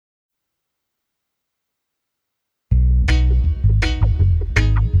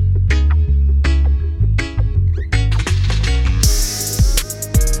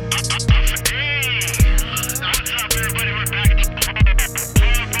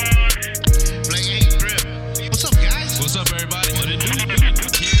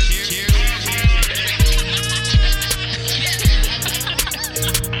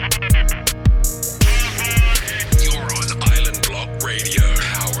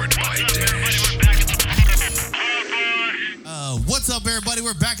up, everybody?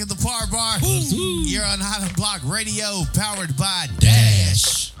 We're back at the Par Bar. You're on Highland Block Radio, powered by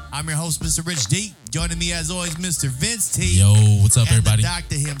Dash. I'm your host, Mr. Rich D. Joining me, as always, Mr. Vince T. Yo, what's up, and everybody? The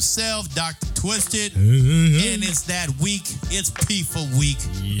doctor himself, Dr. Twisted. And it's that week. It's PIFA week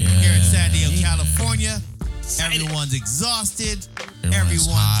here in San Diego, California. Everyone's exhausted. Everyone's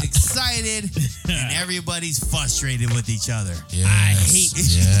hot. excited. And everybody's frustrated with each other. Yes, I hate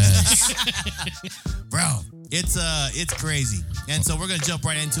it. Yes. Bro, it's crazy. And so we're going to jump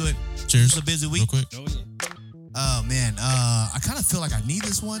right into it. Cheers. It's a busy week. Real quick. Oh, yeah. Oh, man. I kind of feel like I need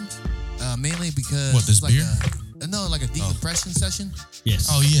this one. Mainly because... What, this it's like beer? Like a decompression session. Yes.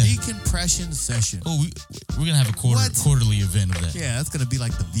 Oh, yeah. Decompression session. Oh, we're going to have a What? quarterly event of that. Yeah, that's going to be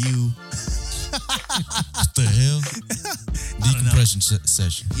like The View. What the hell? Decompression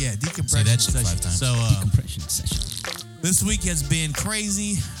session. Yeah, decompression Say that shit session. 5 times. So, Decompression session. this week has been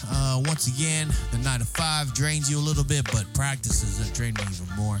crazy. Once again, the 9 to 5 drains you a little bit, but practices have drained me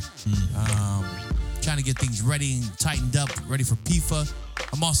even more. Trying to get things ready and tightened up, ready for PIFA.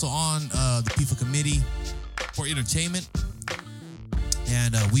 I'm also on the PIFA committee for entertainment.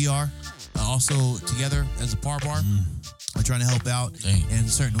 And we are also together as a Par Bar. I'm trying to help out in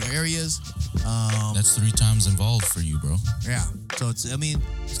certain areas. That's 3 times involved for you, bro. Yeah. So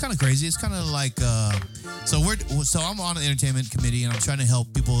it's kind of crazy. It's kind of like, so I'm on an entertainment committee and I'm trying to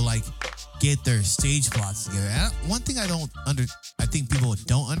help people like get their stage plots together. And one thing I think people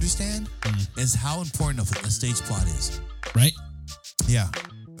don't understand is how important a stage plot is. Right? Yeah.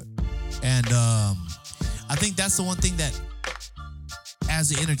 And I think that's the one thing that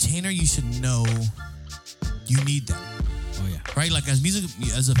as an entertainer, you should know you need that. Oh, yeah. Right? Like as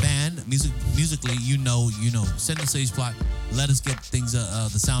a band, musically, you know, send the stage plot, let us get things,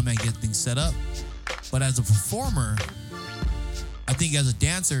 the sound man get things set up. But as a performer, I think as a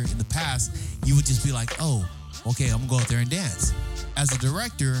dancer in the past, you would just be like, oh, okay, I'm gonna go out there and dance. As a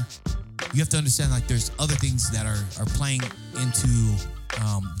director, you have to understand like there's other things that are playing into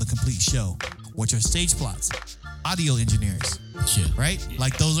the complete show, which are stage plots, audio engineers, Yeah. right?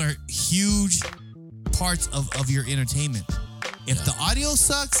 Like those are huge parts of your entertainment. If the audio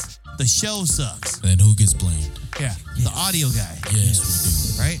sucks, the show sucks. Then who gets blamed? Yeah, the audio guy.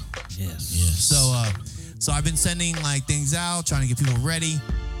 Yes, Right? Yes. we do. Yes. So I've been sending like things out, trying to get people ready.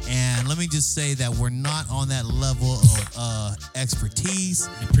 And let me just say that we're not on that level of expertise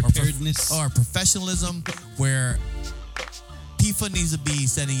Preparedness. or professionalism where PIFA needs to be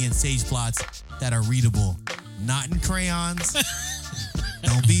sending in stage plots that are readable, not in crayons.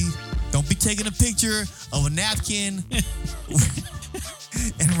 Don't be taking a picture of a napkin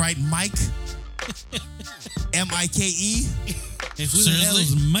and write Mike, M-I-K-E. Who the hell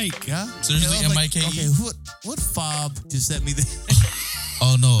is Mike? Yeah? Seriously, And I was like, M-I-K-E? Okay, what fob just sent me there?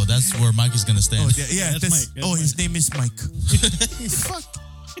 Oh, no, that's where Mike is going to stand. Yeah, that's Mike. That's his Mike. name is Mike. Fuck.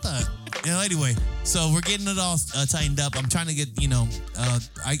 Anyway, so we're getting it all tightened up. I'm trying to get,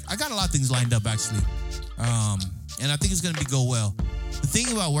 I got a lot of things lined up actually. And I think it's going to go well. The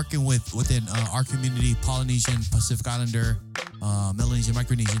thing about working within our community, Polynesian, Pacific Islander, Melanesian,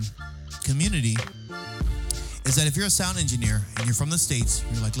 Micronesian community, is that if you're a sound engineer and you're from the States,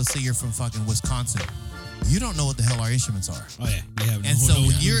 you're like, let's say you're from fucking Wisconsin, you don't know what the hell our instruments are. Oh, yeah. They have And so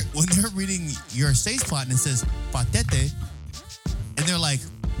when they're reading your stage plot and it says patete, and they're like,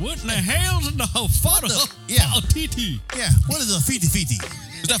 what in the hell's in the photo? Yeah. TT. yeah, what is a feety feety?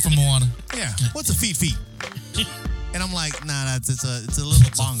 Is that from Moana? Yeah, what's a feet? And I'm like, nah, it's a little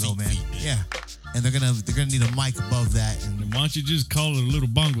bongo, man. feet, Yeah, and they're gonna need a mic above that. And Why don't you just call it a little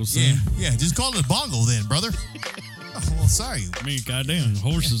bongo, son? yeah, just call it a bongo then, brother. Oh, well, sorry. I mean, goddamn,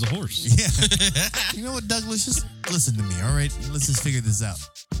 horse is a horse. Yeah. You know what, Douglas? Just listen to me, all right? Let's just figure this out.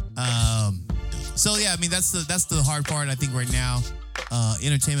 So yeah, I mean that's the hard part I think right now,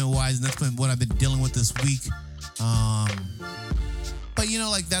 entertainment wise, and that's been what I've been dealing with this week. But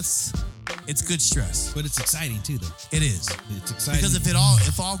it's good stress. But it's exciting, too, though. It is. It's exciting. Because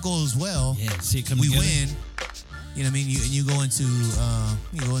if all goes well, Yeah, see it come we together. win. You know what I mean? You go into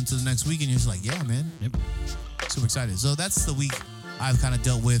the next week and you're just like, yeah, man. Yep. Super excited. So that's the week I've kind of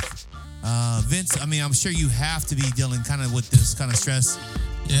dealt with. Vince, I mean, I'm sure you have to be dealing kind of with this kind of stress.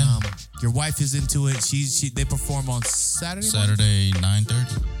 Yeah. Your wife is into it. They perform on Saturday. morning? Saturday,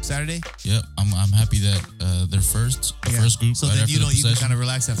 9:30. Saturday. Yep. I'm happy that they're the first group. So right then after you the can procession. kind of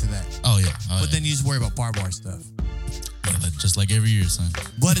relax after that. Oh, yeah. But then you just worry about Par Bar stuff. Just like every year, son.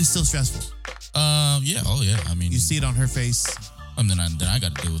 But it's still stressful. Yeah. Oh, yeah. I mean, You see it on her face. then I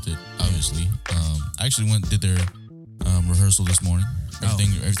got to deal with it, obviously. I actually did their rehearsal this morning.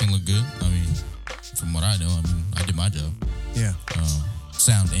 Everything looked good. I mean, from what I know, I did my job. Yeah.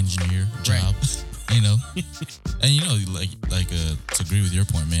 Sound engineer job. You know, and to agree with your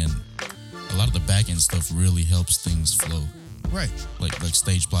point, man. A lot of the back end stuff really helps things flow. Right. Like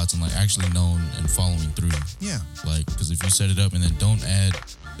stage plots and like actually knowing and following through. Yeah. Like, because if you set it up and then don't add,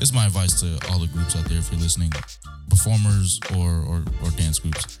 this is my advice to all the groups out there if you're listening, performers or dance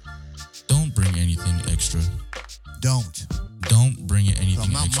groups, don't bring anything extra. Don't bring anything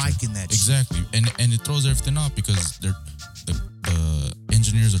I'm not extra. micing that shit. Exactly, and it throws everything off because the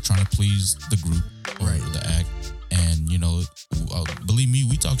engineers are trying to please the group or Right. the act, and believe me,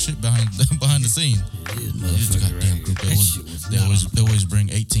 we talk shit behind the scene. This goddamn group, they always bring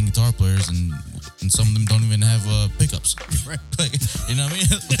 18 guitar players and some of them don't even have pickups. Right. Like, you know what I mean?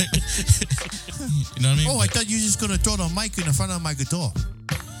 You know what I mean? Oh, I thought you were just gonna throw the mic in the front of my guitar.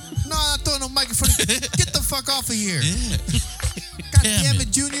 No, I'm not throwing no mic in front of Get the fuck off of here. Yeah. God damn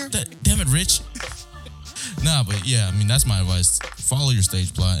it, Junior. Damn it, Rich. Nah, but yeah, I mean, that's my advice. Follow your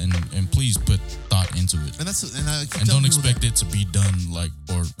stage plot and please put thought into it. And I keep And telling don't people expect it to be done like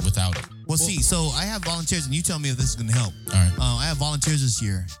or without it. Well, see, so I have volunteers, and you tell me if this is going to help. All right. I have volunteers this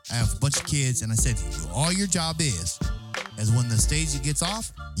year. I have a bunch of kids, and I said, all your job is when the stage gets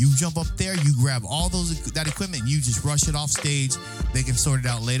off, you jump up there, you grab all that equipment, and you just rush it off stage. They can sort it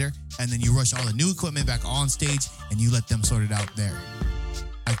out later, and then you rush all the new equipment back on stage, and you let them sort it out there.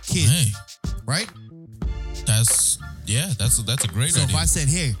 Like kids, Hey, right? that's a great So idea. if I said,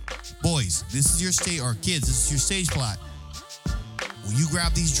 hey, boys, this is your stage, or kids, this is your stage plot. When you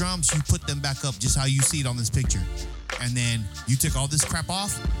grab these drums, you put them back up just how you see it on this picture. And then you take all this crap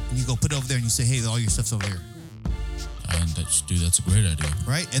off, and you go put it over there, and you say, hey, all your stuff's over here. And that's a great idea.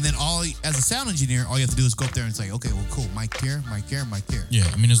 Right? And then as a sound engineer, all you have to do is go up there and say, okay, well, cool, mic here, mic here, mic here. Yeah,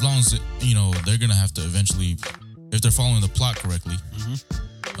 I mean, as long as they're gonna have to eventually, if they're following the plot correctly,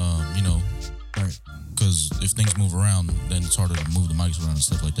 Right. because if things move around, then it's harder to move the mics around and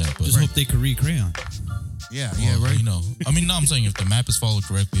stuff like that. But Just hope they could read crayon. Yeah, well, right. I mean, no, I'm saying if the map is followed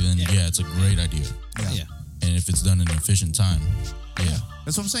correctly, then yeah, it's a great idea. Yeah. And if it's done in an efficient time, yeah,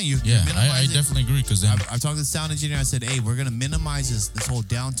 That's what I'm saying. You I minimize it. definitely agree because then I've talked to the sound engineer. I said, hey, we're going to minimize this whole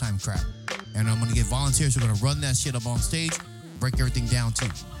downtime crap. And I'm going to get volunteers who are going to run that shit up on stage, break everything down too.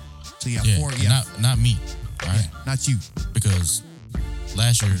 So you have yeah, four, and not me, all right? not you. Because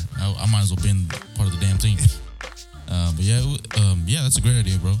last year I might as well been part of the damn team. But yeah, that's a great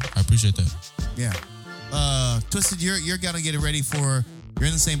idea, bro. I appreciate that. Yeah. Twisted, you're gonna get it ready for. You're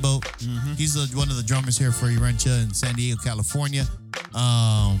in the same boat. Mm-hmm. He's one of the drummers here for Urantia in San Diego, California.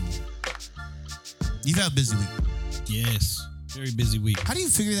 You've had a busy week. Yes. Very busy week. How do you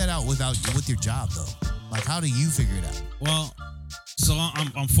figure that out with your job though? Like, how do you figure it out? Well, so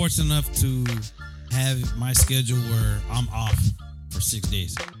I'm fortunate enough to have my schedule where I'm off for 6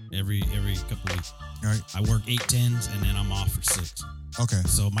 days every couple of weeks. All right. I work 8/10s and then I'm off for 6. Okay.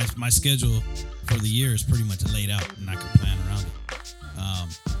 So my schedule for the year is pretty much laid out, and I can plan around it.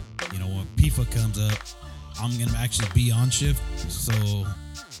 When PIFA comes up, I'm gonna actually be on shift. So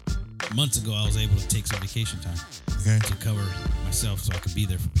months ago, I was able to take some vacation time Okay. to cover myself, so I could be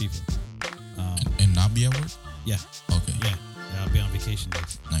there for PIFA. And not be at work? Yeah, Okay. yeah, I'll be on vacation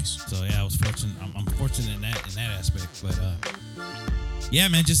days. Nice. So yeah, I was fortunate. I'm fortunate in that aspect. But yeah,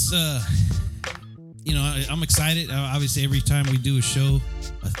 man, just I'm excited. Obviously, every time we do a show,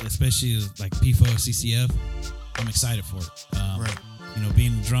 especially like PIFA or CCF, I'm excited for it. Right.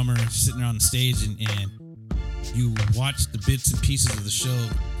 Being a drummer, sitting there on the stage, and you watch the bits and pieces of the show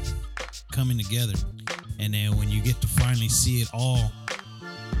coming together, and then when you get to finally see it all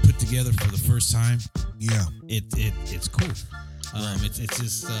put together for the first time, Yeah. it's cool. It's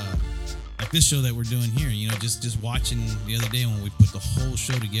just like this show that we're doing here. Just watching the other day when we put the whole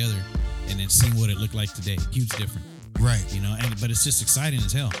show together, and then seeing what it looked like today. Huge difference. Right. But it's just exciting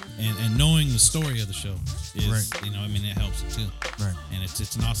as hell. And knowing the story of the show is, Right. it helps too. Right. And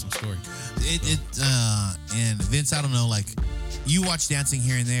it's an awesome story. And Vince, I don't know, like, you watch dancing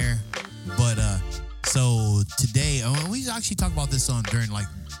here and there, but so today, we actually talk about this during like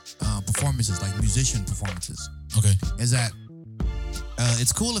performances, like musician performances. Okay. Is that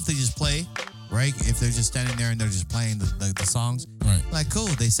it's cool if they just play, right? If they're just standing there and they're just playing the songs, Right. like, cool,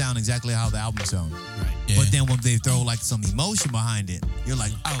 they sound exactly how the album sounds. Right. Yeah. But then when they throw like some emotion behind it, you're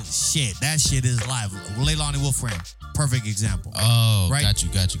like, oh shit, that shit is live. Leilani Wolfram, perfect example. Oh, Right. got you.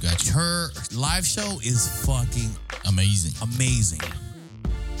 Her live show is fucking Amazing. amazing.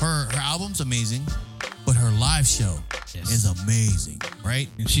 Her album's amazing, but her live show Yes. is amazing, right?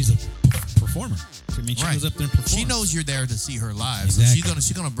 And she's a performer. I mean, she Right. goes up there and performs. She knows you're there to see her live, Exactly. so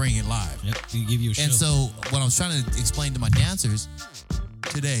she's gonna bring it live. Yep. She give you a show. And so what I was trying to explain to my dancers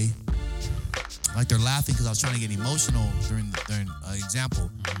today, like, they're laughing because I was trying to get emotional during example.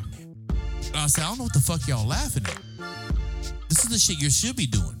 I said, I don't know what the fuck y'all laughing at. This is the shit you should be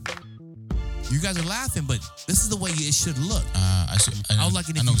doing. You guys are laughing, but this is the way it should look. I was like,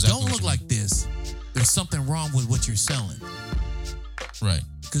 and if know you exactly don't what look you like this, there's something wrong with what you're selling. mean. Right.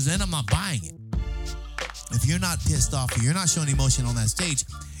 Because then I'm not buying it. If you're not pissed off or you're not showing emotion on that stage,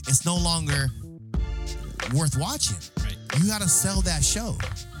 it's no longer worth watching. Right. You got to sell that show.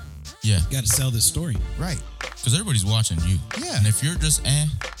 Yeah. You got to sell this story. Right. Because everybody's watching you. Yeah. And if you're just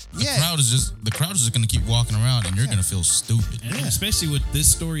the crowd is just gonna keep walking around and you're gonna feel stupid. And especially with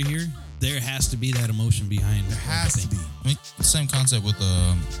this story here, there has to be that emotion behind. There has to be. I mean, the same concept with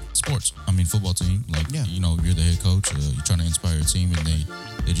sports. I mean, football team. Like, you know, you're the head coach. You're trying to inspire your team, and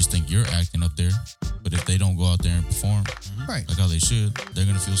they just think you're acting up there. But if they don't go out there and perform, Right. like how they should, they're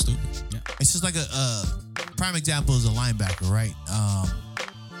gonna feel stupid. Yeah. It's just like a prime example is a linebacker, right?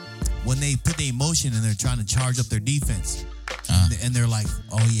 When they put the emotion and they're trying to charge up their defense, and they're like,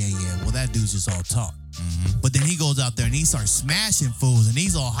 oh, yeah, well, that dude's just all talk. But then he goes out there and he starts smashing fools and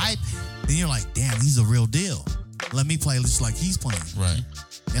he's all hype. Then you're like, damn, he's a real deal. Let me play just like he's playing. Right.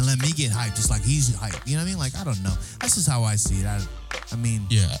 And let me get hyped just like he's hyped. You know what I mean? Like, I don't know. That's just how I see it. I mean.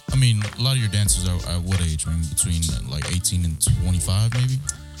 Yeah. I mean, a lot of your dancers are at what age? I mean, between like 18 and 25, maybe?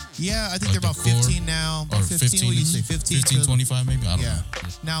 Yeah, I think Like they're about the core? 15 now. Or 15, 15? what do you say? 15? 15, 25, maybe? I don't know.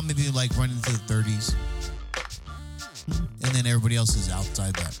 Now maybe like running into the 30s. And then everybody else is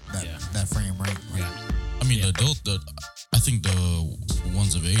outside that frame, right? Yeah. I mean, I think the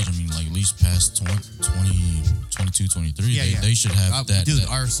ones of age, I mean, like at least past 20, 22, 23, they should have that. Dude, that,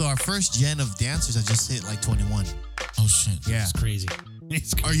 our first gen of dancers have just hit like 21. oh, shit. Yeah. It's crazy.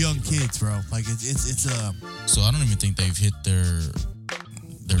 It's crazy. Our young kids, bro. Like it's So I don't even think they've hit their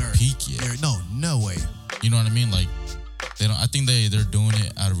peak yet. no way. You know what I mean? Like, they don't. I think they're doing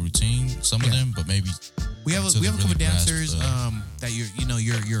it out of routine, some of them, but maybe We have a until they couple really grasp dancers the- that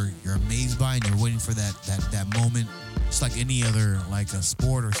you're amazed by and you're waiting for that moment. Just like any other like a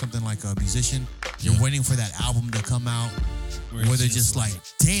sport or something like a musician, you're waiting for that album to come out where it's they're just like,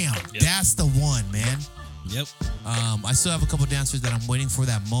 damn, that's the one, man. Yep. I still have a couple dancers that I'm waiting for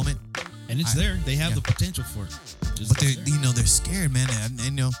that moment. And it's there. They have the potential for it. But they're scared, man, and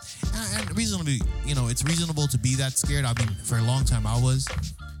and reasonably, it's reasonable to be that scared. I mean, for a long time, I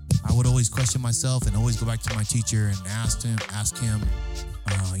would always question myself and always go back to my teacher and ask him,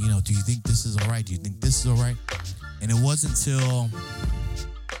 do you think this is all right? Do you think this is all right? And it wasn't until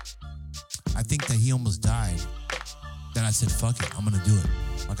I think that he almost died that I said, fuck it, I'm gonna do it.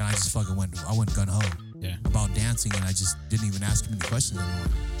 Like, and I just fucking went gun ho about dancing, and I just didn't even ask him any questions anymore.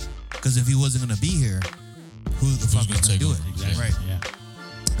 Because if he wasn't gonna be here, who the fuck was gonna do it? Exactly. Right. Yeah.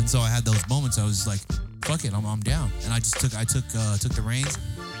 And so I had those moments. I was just like, "Fuck it, I'm down." And I just took the reins.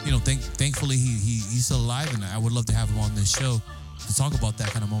 Thankfully he's still alive, and I would love to have him on this show to talk about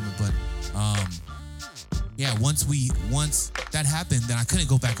that kind of moment. But once that happened, then I couldn't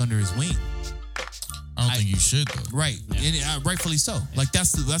go back under his wing. I don't think you should, though. Right, and rightfully so. Like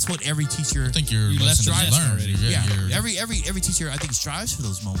that's what every teacher. I think your You lesson left is your learned. already. Yeah. Every teacher, I think, strives for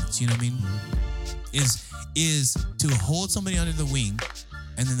those moments. You know what I mean? Is to hold somebody under the wing,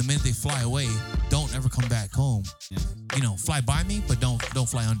 and then the minute they fly away, don't ever come back home. Yeah. Fly by me, but don't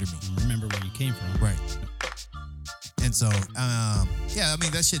fly under me. Remember where you came from. Right. And so, I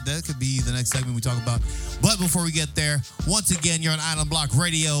mean, that could be the next segment we talk about. But before we get there, once again, you're on Island Block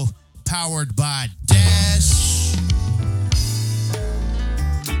Radio, powered by Dash.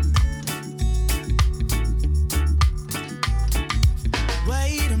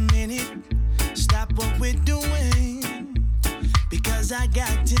 Wait a minute, stop what we're doing, because I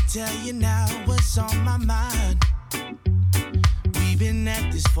got to tell you now what's on my mind. We've been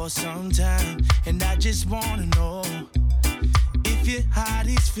at this for some time, and I just wanna know if your heart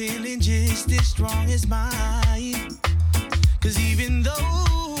is feeling just as strong as mine. Cause even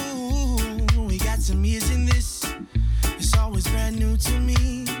though we got some years in this, it's always brand new to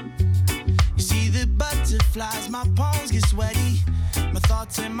me. You see the butterflies, my palms get sweaty, my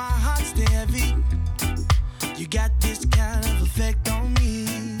thoughts and my heart stay heavy. You got this kind of effect on me.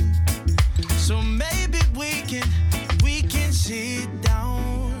 So maybe we can sit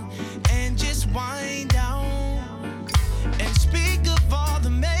down and just wind down and speak of all the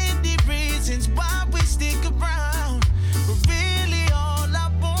many reasons why we stick around. But really all I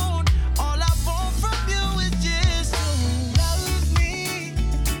want from you is just to love me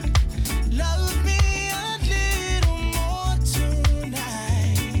a little more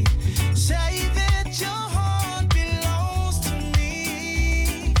tonight. Say that your heart belongs to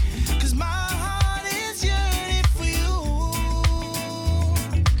me, 'cause my heart is yearning for you.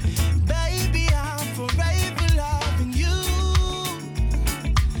 Baby, I'm forever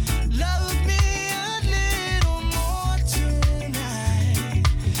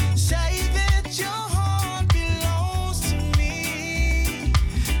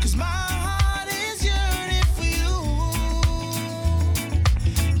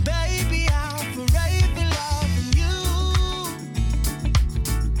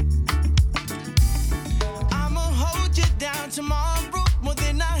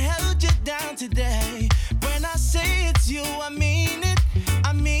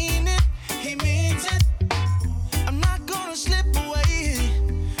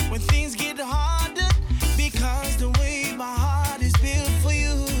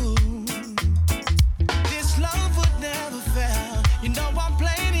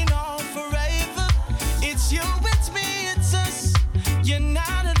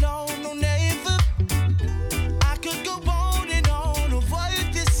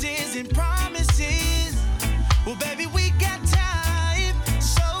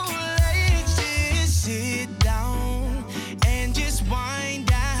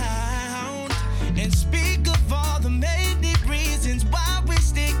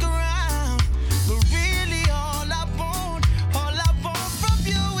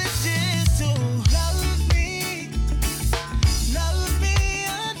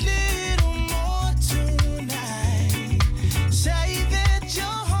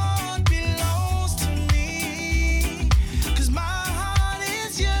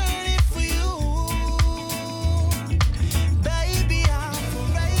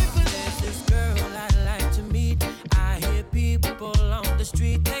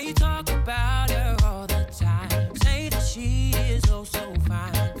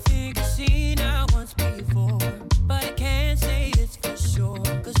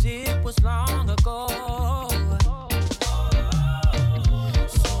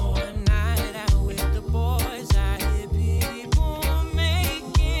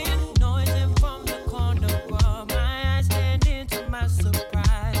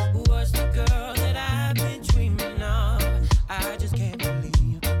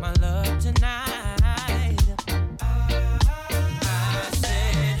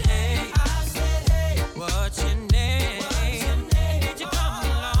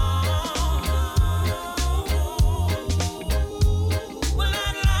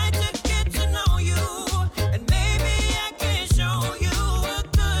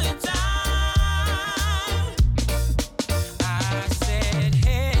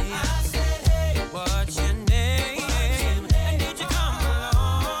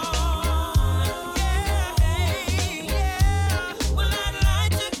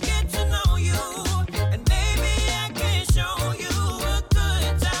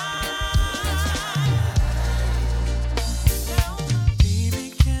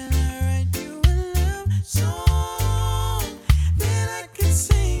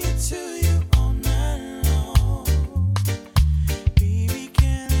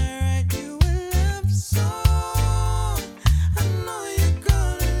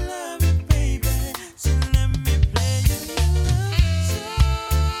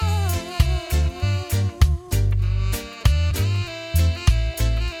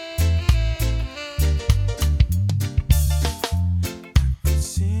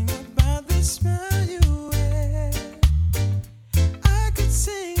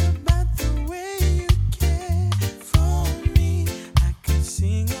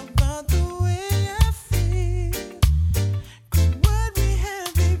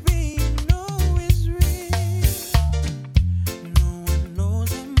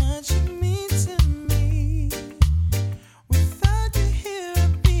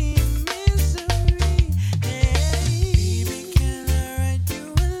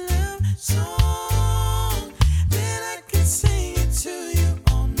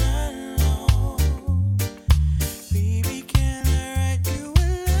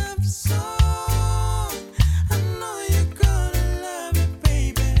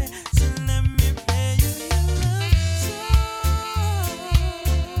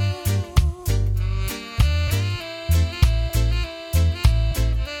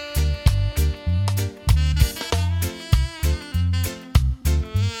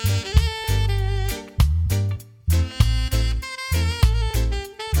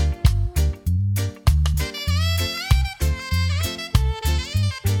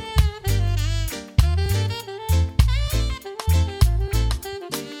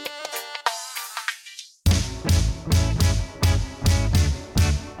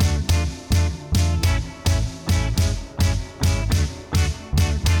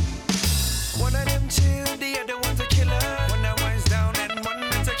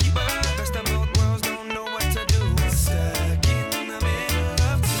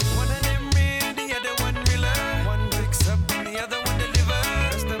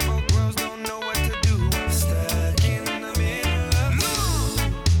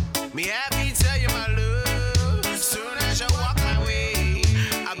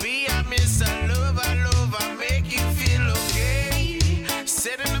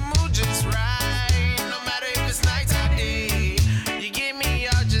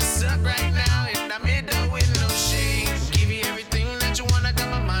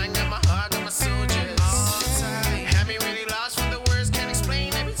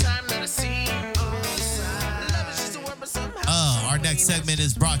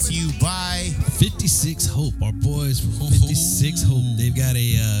to you by 56 Hope, our boys from 56 Hope. They've got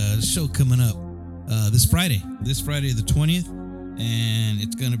a show coming up this Friday the 20th, and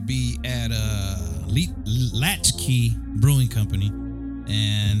it's gonna be at Latchkey Brewing Company,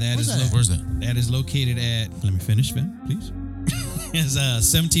 and Where's that? that is located at. Let me finish, Ben, please. It's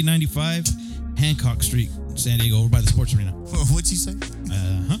 1795 Hancock Street, San Diego, over by the sports arena. what'd you say?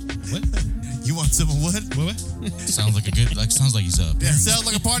 What? You want some of what? What? Sounds like a good. Sounds like he's up. Yeah, sounds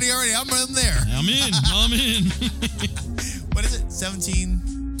like a party already. I'm there. I'm in. What is it?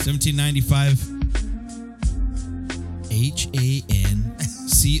 1795 Hancock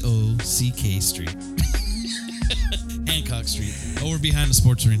Street. Hancock Street. Over behind the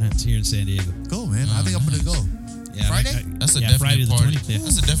sports arena. It's here in San Diego. Cool, man. I think I'm gonna go. Yeah, Friday? That's a definite Friday the party. 20th. Yeah.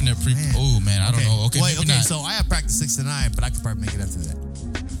 That's a definite pre. Man. Oh man, I don't know. Okay, Wait, maybe okay. not. So I have practice 6 to 9, but I could probably make it after that.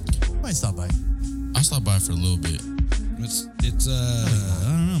 Might stop by. I'll stop by for a little bit. It's I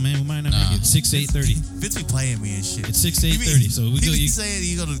don't know, man. We might not make it. 6 to 8:30. Vince be playing me and shit. It's 6 to 8:30. So we go. He be saying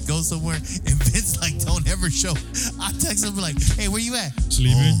you gonna go somewhere, and Vince like don't ever show. I text him like, "Hey, where you at?"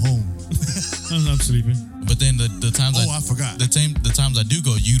 Sleeping. Oh, home. I'm sleeping. But then the times Oh, I forgot. the times I do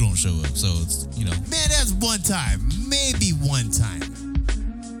go, you don't show up. So it's Man, that's one time, maybe one time,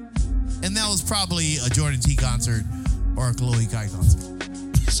 and that was probably a Jordan T concert or a Chloe Kai concert.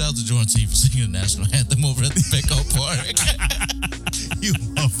 shout out to Jordan T for singing the national anthem over at the Petco Park. You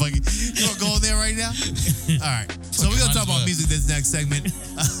motherfucker. You want to go in there right now? All right. So we're going to talk about music this next segment.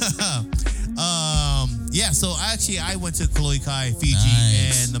 Yeah, so I went to Chloe Kai, Fiji,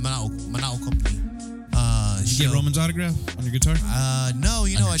 Nice. and the Manao Company. Did you get Roman's autograph on your guitar? No,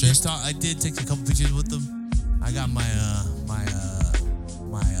 you know, On I your did, I did take a couple pictures with them. I got my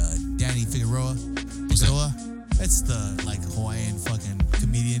Danny Figueroa. It's the Hawaiian fucking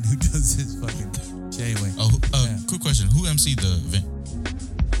comedian who does his fucking shit anyway. Oh, Yeah. quick question: who emceed the event?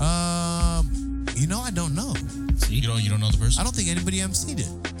 You know, I don't know. See? You don't know the person? I don't think anybody emceed it.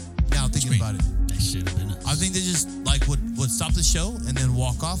 Now thinking mean? about it, That should have been us. I think they just would stop the show and then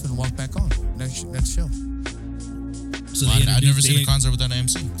walk off and walk back on next show. So I've never seen a concert without an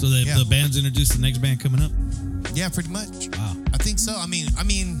MC. So the band's introduced the next band coming up? Yeah, pretty much. Wow. I think so. I mean,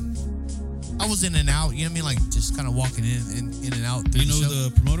 I was in and out. You know what I mean? Like just kind of walking in and out. Do through you know the who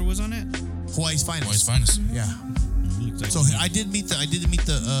the promoter was on that? Hawaii's Finest. Always finest. Yeah. Looks like So I did meet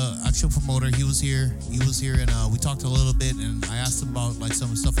the actual promoter. He was here. And we talked a little bit. And I asked him about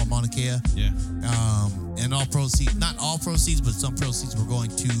some stuff on Mauna Kea. Yeah. And not all proceeds, but some proceeds were going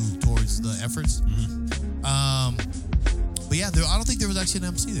towards the efforts. But yeah, I don't think there was actually an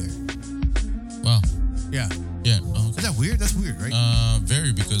MC there. Wow. Yeah. Yeah. Is that weird? That's weird, right?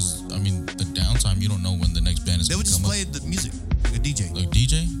 Very, because the downtime, you don't know when the next band is They going would to just come play the music like a DJ. up. Like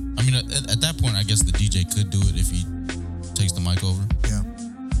DJ. I mean, at that point, I guess the DJ could do it if he takes the mic over. Yeah.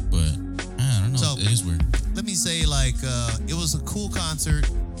 But I don't know. So- it is weird. Let me say, it was a cool concert.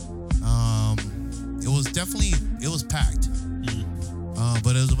 It was packed.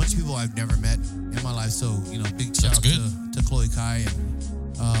 But it was a bunch of people I've never met in my life. So, big shout That's out to Chloe Kai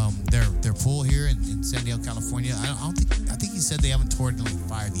and their pool here in San Diego, California. I think he said they haven't toured in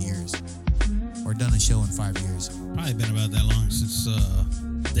 5 years or done a show in 5 years. Probably been about that long since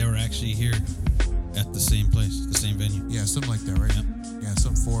they were actually here at the same place, the same venue. Yeah, something like that, right? Yep. Yeah,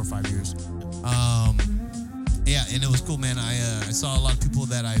 some 4 or 5 years. Yeah, and it was cool, man. I saw a lot of people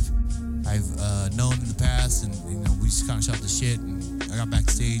that I've known in the past, and we just kind of shot the shit. And I got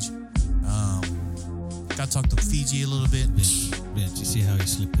backstage. Got to talk to Fiji a little bit. Ben, did you see how he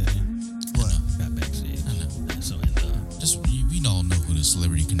slipped that in? What? Got backstage. I know. So Just we all know who the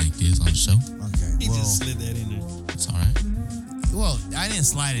Celebrity Connect is on the show. Okay. he Well, just slid that in there. It's all right. well, I didn't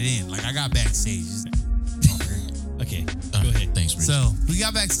slide it in. I got backstage. Okay, All go right. ahead. Thanks, Rich. So we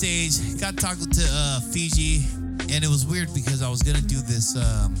got backstage, got to talk to Fiji, and it was weird because I was gonna do this.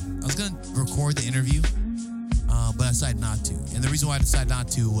 I was gonna record the interview, but I decided not to. And the reason why I decided not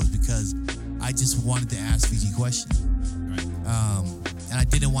to was because I just wanted to ask Fiji questions. Right. And I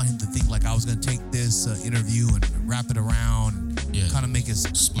didn't want him to think I was gonna take this interview and wrap it around, Yeah. kind of make us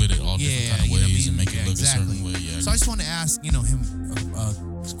Split it all different kind of you know what I ways mean? and make it Yeah, look exactly. a certain way. Yeah. So I just want to ask, him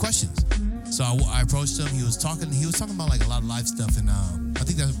questions. So I approached him. He was talking about a lot of live stuff, and I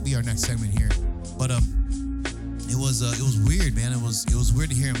think that'll be our next segment here. But it was weird, man. It was weird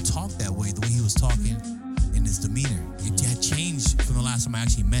to hear him talk that way, the way he was talking, and his demeanor. It had changed from the last time I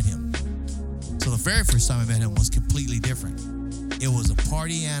actually met him. So the very first time I met him was completely different. It was a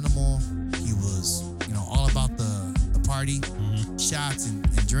party animal. He was, all about the party, shots and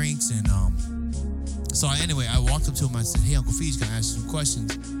drinks, and so anyway, I walked up to him. I said, "Hey, Uncle Feej, can I ask you some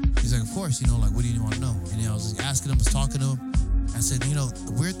questions?" He's like, "Of course." What do you want to know? And I was asking him, was talking to him, I said, you know,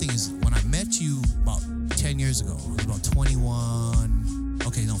 the weird thing is when I met you about 10 years ago, I was about 21.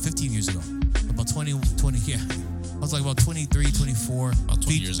 Okay, no, 15 years ago. About 20, yeah. I was like about 23, 24. About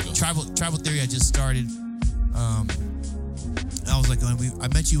 20 years ago. Tribal Theory I just started. I was like, I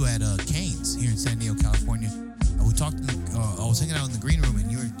met you at Cane's here in San Diego, California. And we talked. I was hanging out in the green room,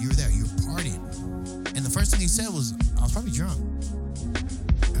 and you were there. You were partying. And the first thing he said was, "I was probably drunk."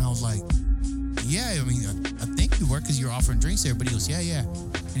 And I was like, "Yeah, I mean, I think you were because you were offering drinks there." But he goes, "Yeah."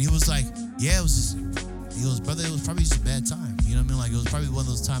 And he was like, "Yeah, it was just." He goes, "Brother, it was probably just a bad time." You know what I mean? Like it was probably one of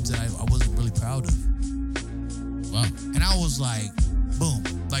those times that I wasn't really proud of. Wow. And I was like, boom.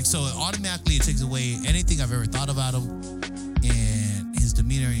 Like, so automatically it takes away anything I've ever thought about him and his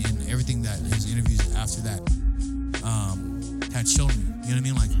demeanor and everything that his interviews after that had shown me. You know what I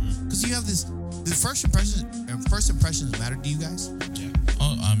mean? Like, because you have this, the first impressions matter to you guys? Yeah.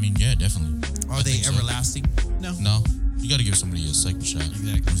 Oh, I mean, yeah, definitely. Are they everlasting? No. No. You got to give somebody a second shot.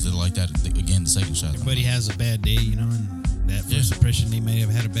 Exactly. Instead of like that, again, the second shot. Everybody has a bad day, you know, and that first impression, they may have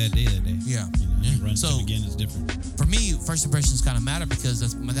had a bad day that day. Yeah. You know, Yeah. you run So- to them again, it's different. For me, first impressions kind of matter because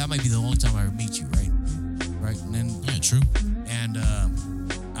that might be the only time I ever meet you, right? Right? And then Yeah, true. And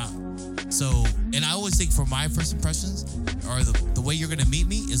and I always think for my first impressions, or the way you're gonna meet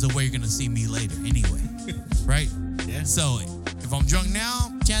me is the way you're gonna see me later anyway. Right? Yeah. So if I'm drunk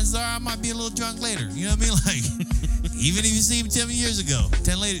now, chances are I might be a little drunk later. You know what I mean? Like even if you see me 10 years ago,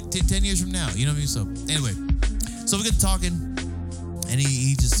 10 years from now, you know what I mean? So anyway, so we get talking, and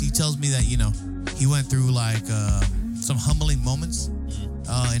he tells me that, you know, he went through like some humbling moments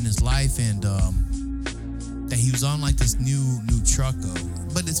in his life, and that he was on like this new truck,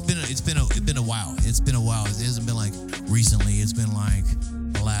 but it's been a while. It's been a while. It hasn't been like recently. It's been like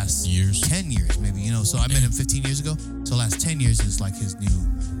the last Years. 10 years maybe. You know, so I met him 15 years ago. So the last 10 years is like his new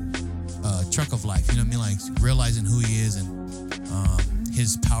truck of life. You know what I mean? Like realizing who he is and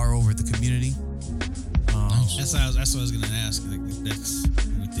his power over the community. That's what I was gonna ask. Like, that's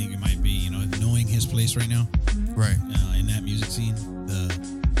what we think it might be. You know, knowing his place right now Right. in that music scene, the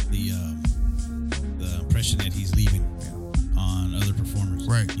impression that he's leaving on other performers.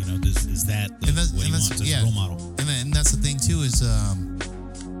 Right. You know, is that what he wants as a role model? And that's the thing too is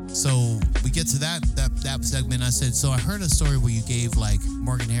so we get to that segment. I said, so I heard a story where you gave like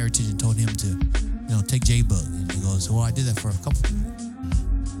Morgan Heritage and told him to, you know, take J-Bug, and he goes, well, I did that for a couple people.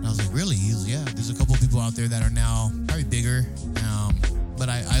 And I was like, really? He was, yeah, there's a couple of people out there that are now probably bigger. But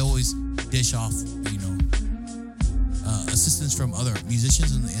I always dish off, you know, assistance from other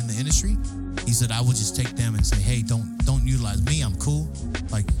musicians in the industry. He said, I would just take them and say, hey, don't utilize me. I'm cool.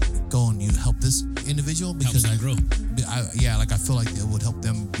 Like, go and you help this individual because Helps them grow. I feel like it would help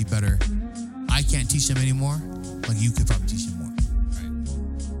them be better. I can't teach them anymore. Like, you could probably teach them more. Right.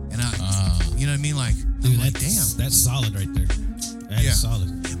 And you know what I mean? Like, Dude, I'm like, damn. that's solid right there. That is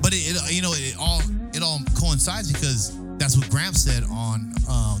solid. But it all coincides because that's what Gramps said on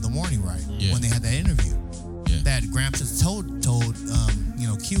the morning ride when they had that interview. Yeah. That Gramps has told you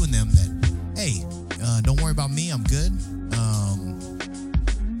know, Q and them that, hey, don't worry about me, I'm good.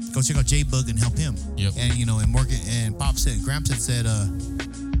 Go check out J-Bug and help him. Yep. And you know, and Morgan and Pop said, Gramps had said,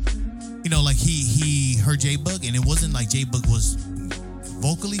 you know, like he heard J-Bug, and it wasn't like J-Bug was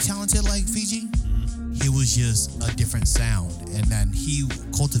vocally talented like Fiji. He was just a different sound, and then he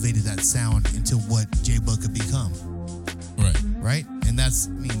cultivated that sound into what J-Bug could become. Right? And that's,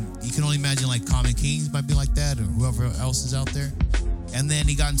 I mean, you can only imagine like Common Kings might be like that, or whoever else is out there. And then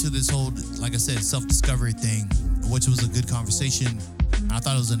he got into this whole, like I said, self-discovery thing, which was a good conversation. I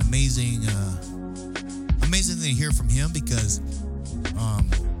thought it was an amazing thing to hear from him because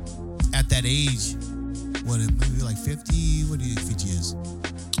at that age, maybe like 50, what do you think Fiji is?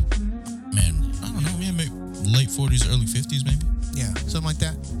 Man, I don't know. Yeah, maybe late 40s, early 50s, maybe. Yeah, something like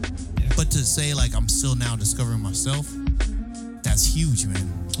that. Yeah. But to say like I'm still now discovering myself, that's huge,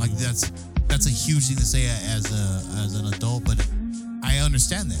 man. Like that's a huge thing to say as an adult, but I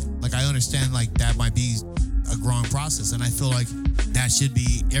understand that. Like I understand like that might be a growing process, and I feel like that should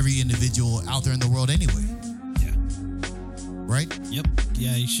be every individual out there in the world anyway. Yeah. Right? Yep.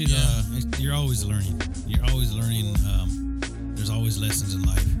 Yeah, you should. You're always learning. You're always learning. There's always lessons in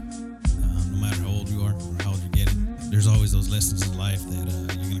life. No matter how old you are or how old you're getting, there's always those lessons in life that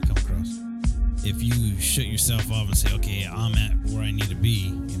you're gonna come across. If you shut yourself off and say, okay, I'm at where I need to be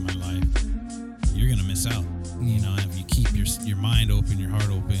in my life, you're gonna miss out. You know, if you keep your mind open, your heart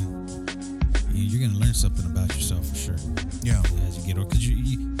open, you're gonna learn something about yourself for sure. Yeah. As you get older, because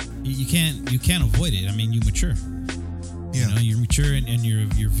you can't avoid it. I mean, you mature. Yeah. You know, you're mature in your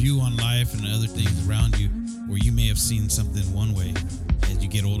view on life and other things around you, where you may have seen something one way. As you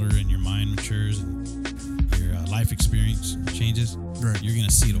get older and your mind matures and your life experience changes, Right. you're gonna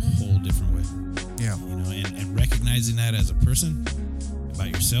see it a whole different way. Yeah. You know, and recognizing that as a person about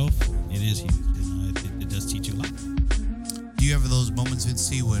yourself, it is huge. You know, it does teach you a lot. Do you ever those moments, Vince,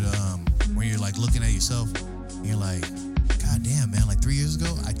 when you're like looking at yourself and you're like, God damn, man, like 3 years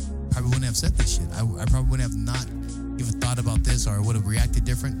ago, I probably wouldn't have said this shit. I probably wouldn't have not even thought about this, or I would have reacted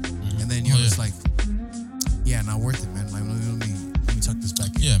different. And then you're just like, yeah, not worth it, man. Like, let me tuck this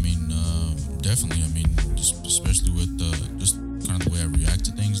back in. Yeah, I mean, definitely. I mean, just especially with just kind of the way I react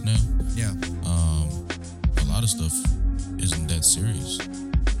to things now. Yeah. A lot of stuff isn't that serious.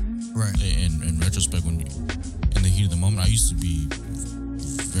 Right. In retrospect, when in the heat of the moment, I used to be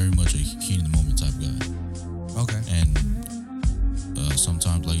very much a heat of the moment type guy. Okay. And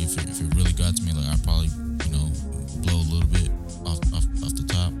sometimes, like, if it really got to me, like, I'd probably, blow a little bit off the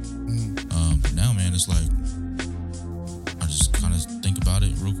top. But now, man, it's like, I just kind of think about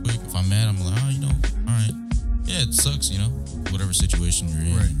it real quick. If I'm mad, I'm like, all right. Yeah, it sucks, whatever situation you're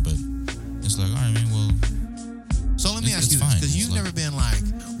in. Right. But it's like, all right, man, well. So let me ask it's you this, fine. because you've It's like- never been like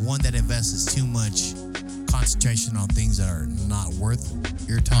one that invests too much concentration on things that are not worth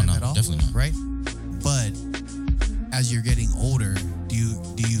your time no, at all. definitely not. Right? But as you're getting older, do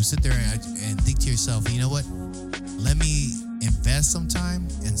you sit there and think to yourself, you know what? Let me invest some time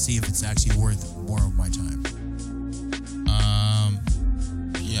and see if it's actually worth more of my time.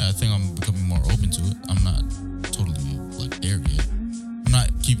 Yeah, I think I'm becoming more open to it. I'm not totally like there yet. I'm not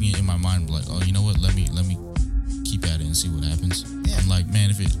keeping it in my mind like, oh, you know what? Let me keep at it and see what happens. Yeah. I'm like, man,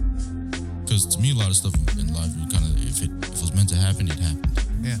 because to me a lot of stuff in life, you kind of if it was meant to happen, it happened.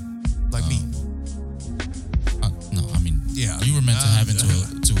 Yeah. Like me. No, I mean, Yeah. you were meant to happen to a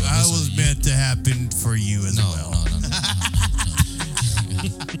I listener. was meant to happen for you as No. well.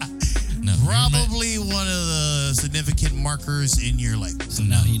 No, you were meant- Probably one of the significant markers in your life. So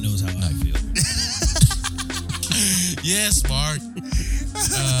now he knows how I feel. Yes, Mark.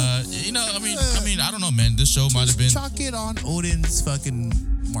 I mean, I don't know, man. This show might have been. Chalk it on Odin's fucking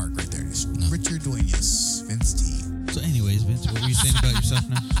mark right there. Just Richard Duenas, Vince T. So, anyways, Vince, what were you saying about yourself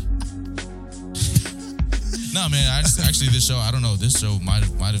now? No, man. Actually, this show, I don't know. This show might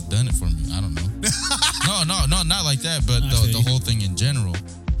have done it for me. I don't know. No, not like that. But the whole thing in general,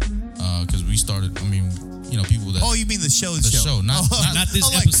 because we started. I mean, people that. Oh, you mean the show? The show, not this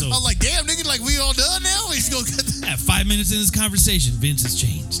I'm like, episode. I'm like, damn, nigga, like we all done now? He's gonna get At 5 minutes in this conversation, Vince has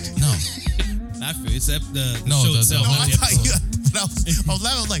changed. No. I feel it's the No, show the itself. No, not I the thought episode. you. But I was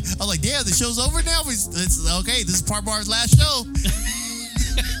laughing. I was like, damn, the show's over now. It's okay. This is Part Bar's last show.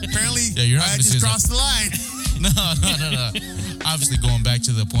 Apparently, Yeah, you're not I gonna just see crossed the line. No. Obviously, going back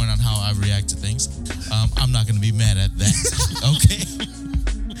to the point on how I react to things, I'm not going to be mad at that. Okay.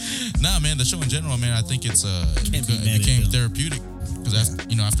 Nah, man, the show in general, man, I think it Can't be mad at became them. therapeutic because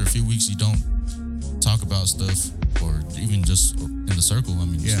after a few weeks, you don't talk about stuff or even just in the circle. I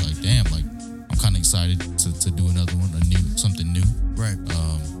mean, it's like, damn, like I'm kind of excited to do another one, something new. Right.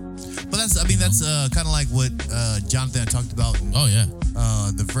 But that's kind of like what Jonathan had talked about. Oh yeah.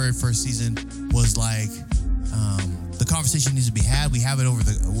 The very first season was like the conversation needs to be had. We have it over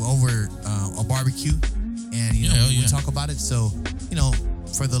a barbecue, and we talk about it. So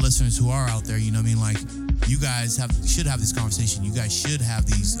for the listeners who are out there, like you guys should have this conversation. You guys should have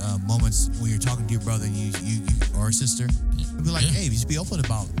these moments when you're talking to your brother and you or sister, and be like, hey, just be open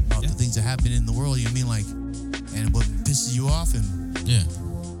about the things that happen in the world. You know what I mean, like, and what pisses you off, and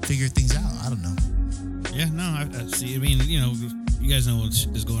figure things out. I don't know. Yeah, no, I see. I mean, you guys know what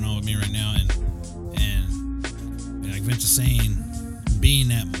is going on with me right now, and like Vince is saying, being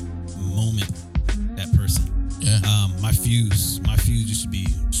that moment, that person. Yeah. My fuse used to be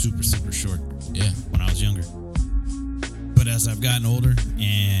super, super short. Yeah. When I was younger. But as I've gotten older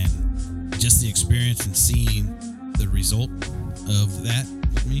and just the experience and seeing the result of that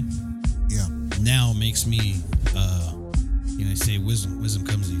with me, now makes me, they say wisdom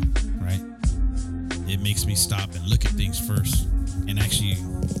comes to you, right? It makes me stop and look at things first and actually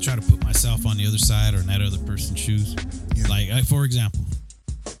try to put myself on the other side or in that other person's shoes. Yeah. Like, for example,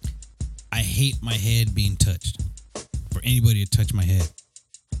 I hate my head being touched. For anybody to touch my head.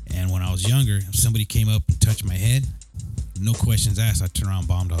 And when I was younger, if somebody came up and touched my head, no questions asked, I'd turn around and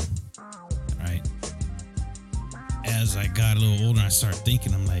bombed on them. Right? As I got a little older, I started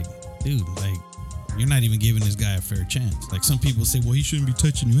thinking, I'm like, dude, like, you're not even giving this guy a fair chance. Like, some people say, well, he shouldn't be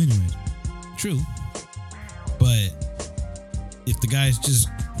touching you anyways. True. But if the guy's just,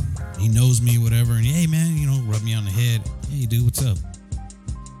 he knows me, whatever, and hey, man, rub me on the head. Hey, dude, what's up?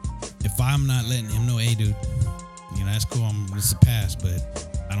 If I'm not letting him know, hey, dude, that's cool. This is a pass,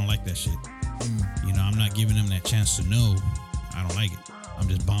 but I don't like that shit. I'm not giving him that chance to know I don't like it. I'm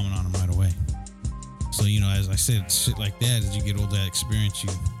just bombing on him right away. So, as I said, shit like that, as you get older, that experience, you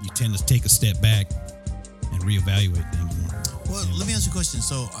tend to take a step back and reevaluate things more. Well, let me ask you a question.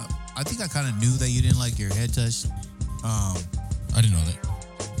 So, I think I kind of knew that you didn't like your head touched. I didn't know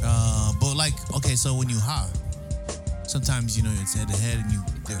that. But like, okay, so when you hop, sometimes it's head to head, and you.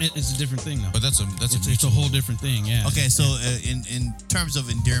 It's a different thing, though. But it's a It's a whole different thing, yeah. Okay, so in terms of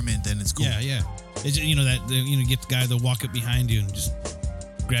endearment, then it's cool. Yeah. It's, get the guy that'll walk up behind you and just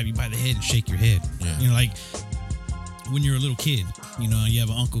grab you by the head and shake your head. Yeah. Like when you're a little kid, you have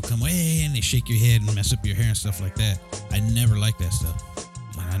an uncle come, hey, and they shake your head and mess up your hair and stuff like that. I never liked that stuff.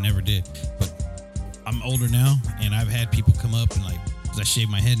 I never did. But I'm older now, and I've had people come up and, like, as I shave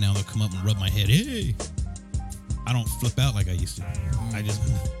my head now, they'll come up and rub my head. Hey, I don't flip out like I used to. I just,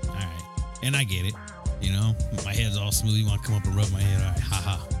 all right. And I get it. My head's all smooth. You want to come up and rub my head? All right,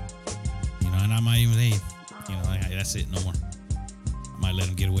 ha. And I might even, hey, that's it, no more. I might let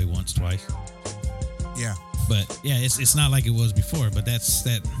them get away once, twice. Yeah. But yeah, it's not like it was before. But that's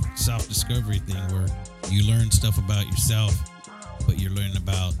that self-discovery thing where you learn stuff about yourself, but you're learning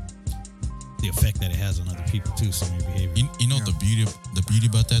about the effect that it has on other people too. Some of your behavior. The beauty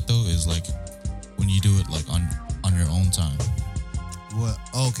about that though is like when you do it like on your own time. Well,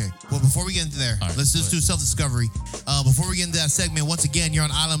 okay. Well, before we get into there, right, let's just do self-discovery. Before we get into that segment, once again, you're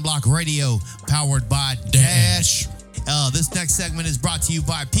on Island Block Radio, powered by Dash. This next segment is brought to you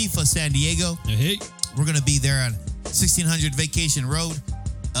by PIFA San Diego. Hey. We're going to be there on 1600 Vacation Road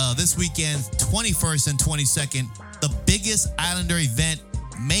this weekend, 21st and 22nd. The biggest Islander event,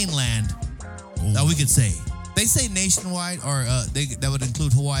 mainland, that we could say. They say nationwide, or that would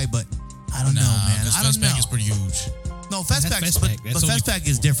include Hawaii, but I don't know, man. I don't know. Festpac is pretty huge. No, Festpac, Festpac. but Festpac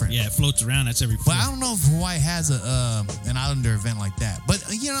is different. Yeah, it floats around. That's every. But I don't know if Hawaii has an Islander event like that. But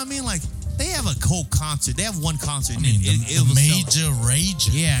you know what I mean? Like, they have a whole concert. They have one concert. I mean, it the was major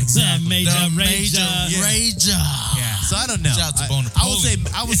rager. Yeah, exactly. The major Yeah. rager. Yeah. So I don't know. Shout out to Bon I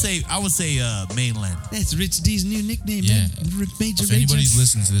would say mainland. That's Rich D's new nickname, Yeah. man. Major If anybody's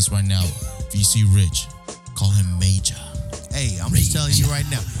listening to this right now, if you see Rich, call him Major. Hey, I'm just telling you right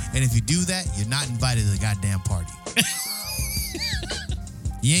now. And if you do that, you're not invited to the goddamn party.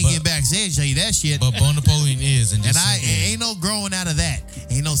 You ain't getting backstage, tell you that shit. But Bon Napoleon is, and Ain't no growing out of that.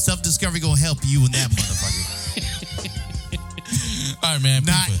 Ain't no self-discovery gonna help you in that motherfucker. All right, man.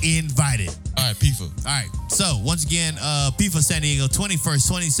 Not PIFA. invited. All right, PIFA. All right. So once again, PIFA San Diego, 21st,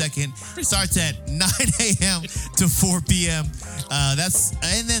 22nd, starts at 9 a.m. to 4 p.m.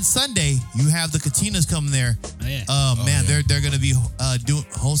 And then Sunday you have the Katinas coming there. Oh, yeah. Man, yeah. they're gonna be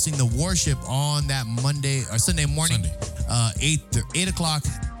hosting the worship on that Monday or Sunday morning, 8 o'clock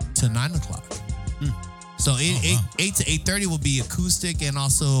to 9 o'clock. So 8 to 8:30 will be acoustic and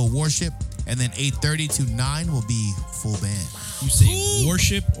also worship, and then 8:30 to 9 will be full band. You say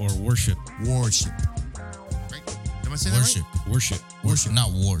worship or worship? Worship. Right? Am I saying Worship. that right? Worship.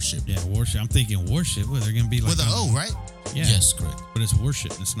 Not worship. Yeah, worship. I'm thinking worship. Well, they're gonna be like With an O, right? Yeah. Yes, correct. But it's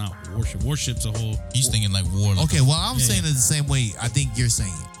worship. It's not worship. Worship's a whole. He's thinking like war. Like Okay, well, I'm Yeah, saying yeah. it the same way I think you're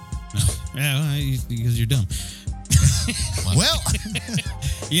saying it. No. Yeah, well, because you're dumb. Well,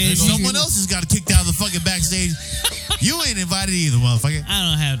 Yeah, someone else has got kicked out of the fucking backstage. You ain't invited either, motherfucker. I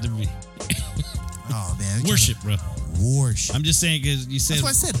don't have to be. Oh, man. Worship, bro. Worship. I'm just saying because you said That's what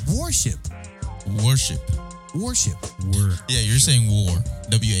I said. Worship. worship. Worship. word. Yeah, you're saying war.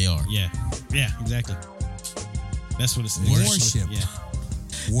 WAR. Yeah, exactly. That's what it's Worship. Yeah,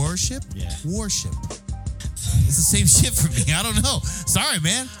 Worship. Yeah. Worship. It's the same shit for me. I don't know. Sorry,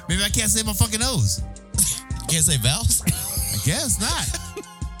 man. Maybe I can't say my fucking O's. Can't say vowels. I guess not.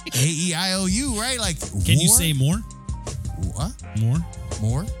 A-E-I-O-U, right? Like, Can you war? say more? What? More?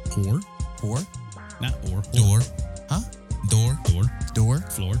 More? Or? Pour? Not or. Door. Huh? Door. Door. Door?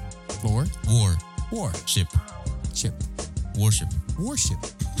 Floor. Floor? War. War? Ship. Ship? Worship. Worship.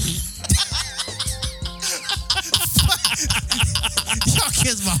 Y'all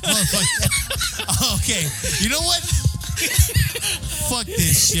kiss my motherfucker. Okay. You know what? Fuck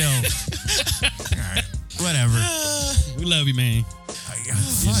this show. All right. Whatever. We love you, man.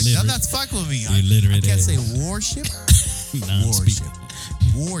 Fuck. Y'all not fucking with me. illiterate I can't ass. say worship. Non-speaker.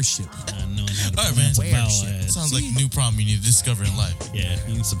 Worship. Not knowing how to All right, man. pronounce a vowel. Worship. Sounds like a new problem you need to discover in life. Yeah,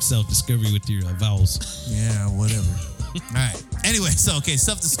 you need some self-discovery with your vowels. Yeah, whatever. All right. Anyway, so okay,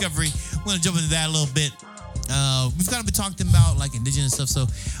 self-discovery. We're gonna jump into that a little bit. We've kind of been talking about like indigenous stuff, so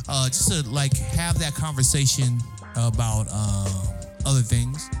just to like have that conversation about other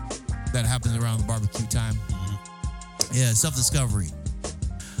things that happens around the barbecue time. Yeah, self-discovery.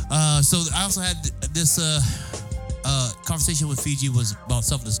 So I also had this conversation with Fiji was about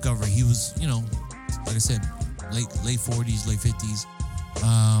self-discovery. He was, like I said, late 40s, late 50s.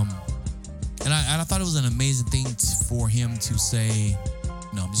 And I thought it was an amazing thing for him to say,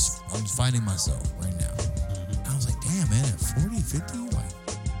 no, I'm just finding myself right now. And I was like, damn, man, at 40, 50, like,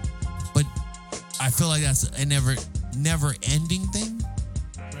 but I feel like that's a never ending thing.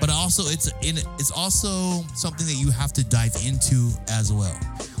 But also it's also something that you have to dive into as well,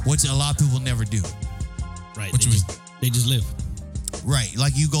 which a lot of people never do. Right. What you mean? They just live. Right.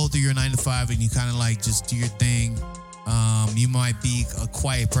 Like you go through your 9 to 5 and you kind of like just do your thing. You might be a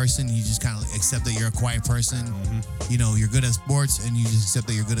quiet person. You just kind of accept that you're a quiet person. You know, you're good at sports and you just accept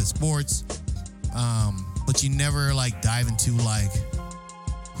that you're good at sports. But you never like dive into like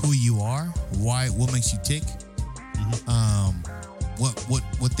who you are, what makes you tick,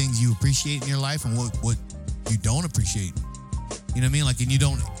 what things you appreciate in your life and what you don't appreciate. You know what I mean? Like, and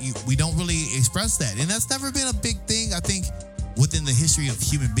we don't really express that. And that's never been a big thing, I think, within the history of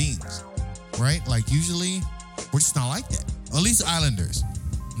human beings, right? Like usually we're just not like that. At least Islanders.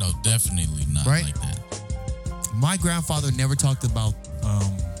 No, definitely not Right? like that. My grandfather never talked about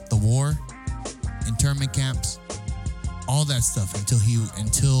the war, internment camps, all that stuff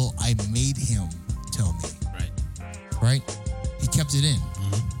until I made him tell me. Right? He kept it in.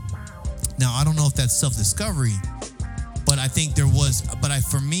 Now I don't know if that's self-discovery, but I think there was. But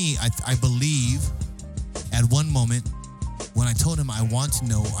for me, I believe at one moment when I told him I want to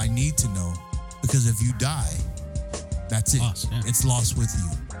know, I need to know, because if you die, that's it. Lost, yeah. It's lost with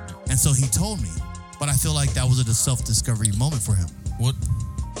you. And so he told me, but I feel like that was a self-discovery moment for him. What?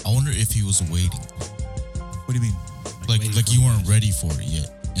 I wonder if he was waiting. What do you mean? Like waiting for you it. weren't ready for it yet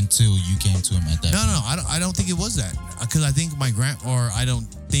until you came to him at that. No, I don't think it was that, because I think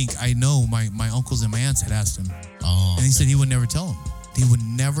I know my uncles and my aunts had asked him, Oh, and he said he would never tell them. He would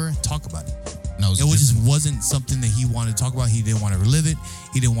never talk about it. no, It just wasn't something that he wanted to talk about. He didn't want to relive it.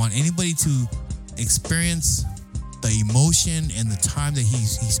 He didn't want anybody to experience the emotion and the time that he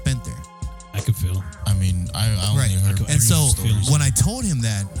spent there. I could feel. I mean, I only Right. heard. And so stories. when I told him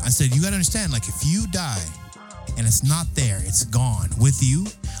that, I said, you got to understand, like, if you die and it's not there, it's gone with you,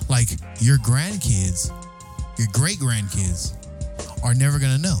 like your grandkids, your great grandkids are never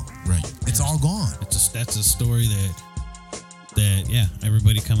going to know. Right. It's all gone. That's a story that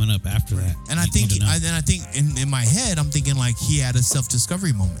everybody coming up after that. And I think in my head, I'm thinking like he had a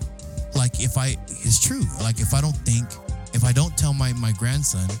self-discovery moment. Like it's true. Like if I don't tell my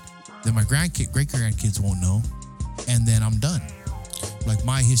grandson, then my great grandkids won't know, and then I'm done. Like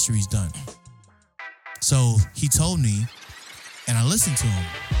my history's done. So he told me, and I listened to him,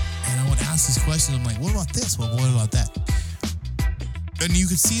 and I would ask this question. I'm like, what about this? What about that? And you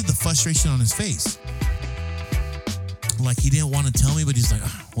could see the frustration on his face. Like he didn't want to tell me, but he's like,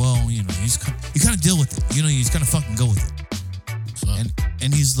 well, you know, you kind of deal with it. You know, you just kind of fucking go with it. Fuck.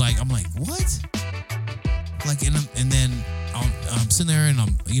 And he's like, I'm like, what? Like, and then I'm sitting there, and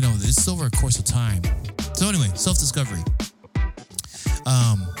it's over a course of time. So anyway, self-discovery.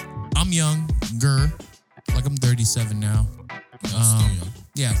 I'm younger, like I'm 37 now. Still young.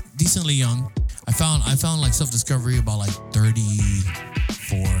 Yeah, decently young. I found like self-discovery about like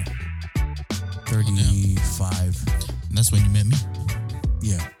 34, 35. And that's when you met me.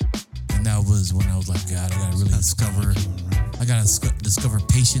 Yeah. And that was when I was like, God, I gotta really discover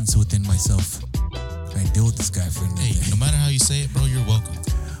patience within myself. I deal with this guy for a minute. Hey, no matter how you say it, bro, you're welcome.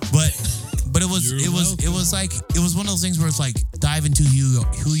 But it was one of those things where it's like dive into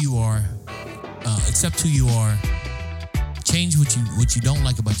who you are, accept who you are, change what you don't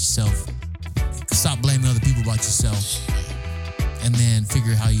like about yourself, stop blaming other people about yourself, and then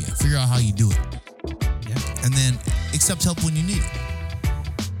figure out how you do it. Yeah. And then accept help when you need it.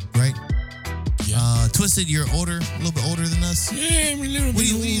 Right? Yeah. Twisted, you're older, a little bit older than us. Yeah, I'm a little What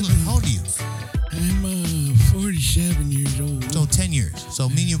bit do you older. how old are you? I'm 47 years old. So 10 years. So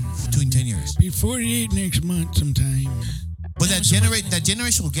me and you between 10 years. Be 48 next month sometime. But that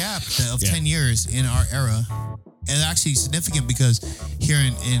generational gap of 10 years in our era is actually significant, because here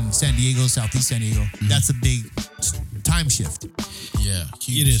in San Diego, Southeast San Diego, that's a big time shift. Yeah.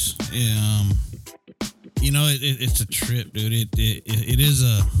 It is. It's a trip, dude. It is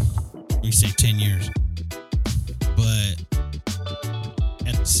we say 10 years, but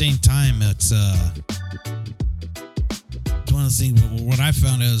at the same time, it's one of the things. What I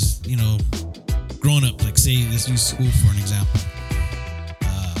found is, growing up, like say let's use school for an example.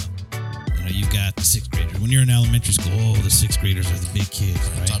 You got the sixth graders. When you're in elementary school, the sixth graders are the big kids,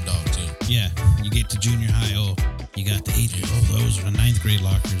 right? Top dog too. Yeah, you get to junior high. Oh, you got the eighth grade. Oh, those are the ninth grade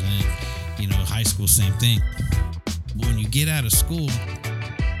lockers. And then, high school, same thing. But when you get out of school,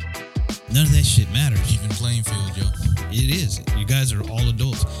 none of that shit matters. Even playing field, yo. It is. You guys are all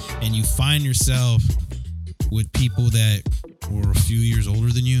adults, and you find yourself with people that were a few years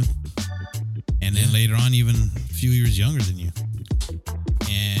older than you, and then later on, even a few years younger than you.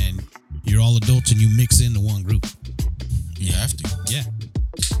 And you're all adults and you mix into one group. You have to. Yeah.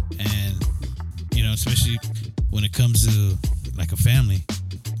 And, you know, especially when it comes to like a family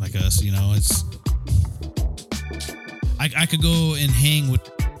like us, you know, it's. I could go and hang with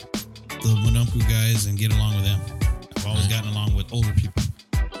the Winnemucca guys and get along with them. I've always gotten along with older people.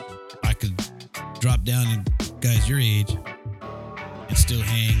 I could drop down to guys your age and still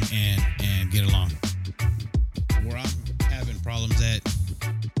hang and get along. Where I'm having problems at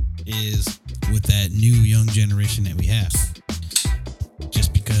is with that new young generation that we have.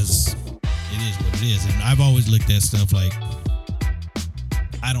 Just because it is what it is. And I've always looked at stuff like,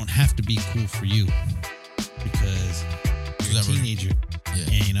 I don't have to be cool for you because you're a teenager. Yeah.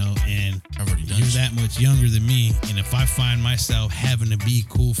 And, you know, and I've already done you're shit. that much younger than me. And if I find myself having to be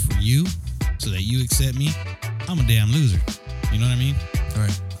cool for you so that you accept me, I'm a damn loser. You know what I mean? All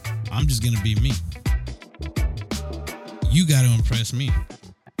right. I'm just going to be me. You got to impress me.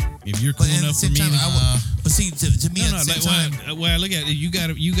 If you're cool But at the enough for same me, time, then- but see, to me, at the same time, when I look at it, you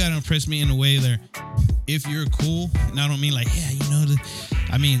gotta impress me in a way there. If you're cool, and I don't mean like, yeah, you know,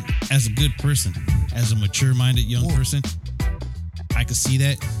 I mean as a good person, as a mature-minded young person, I can see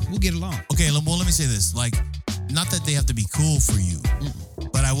that we'll get along. okay, well, let me say this. Like, not that they have to be cool for you,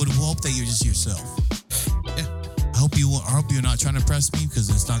 but I would hope that you're just yourself. Yeah. I hope you're not trying to impress me because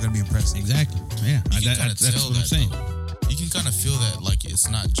it's not going to be impressive. Exactly. Yeah, You can kind of that's tell what I'm that, saying. though. You can kind of feel that like it's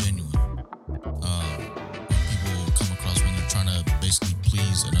not genuine. People come across when they're trying to basically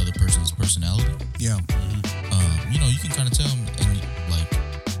please another person's personality. Yeah. You know, you can kind of tell them, and like,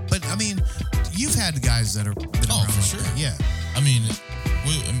 But I mean, you've had guys that are been Oh, around for like sure. that. Yeah. I mean,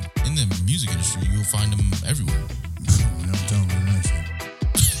 in the music industry, you'll find them everywhere. Don't that shit.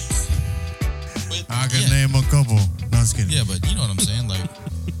 But, I can yeah, name a couple. No, I was kidding. yeah, but you know what I'm saying. Like,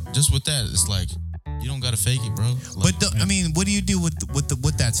 just with that, it's like you don't gotta fake it, bro. Like, But I mean, what do you do with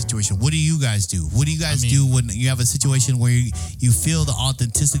that situation? What do you guys do? What do you guys I mean- do when you have a situation where you feel the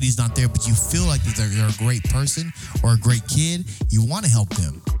authenticity is not there, but you feel like they're a great person or a great kid? You want to help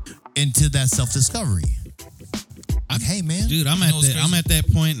them into that self-discovery. Like, hey, man. Dude, I'm You know what's crazy? at that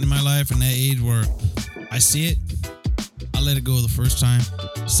point in my life and that age where I see it, I let it go the first time.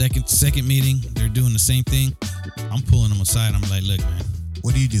 Second meeting, they're doing the same thing. I'm pulling them aside. I'm like, look, man.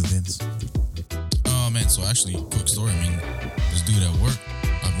 What do you do, Vince? oh man, so actually, quick story. I mean, this dude at work,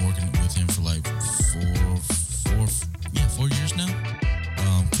 I've been working with him for like 4 years now.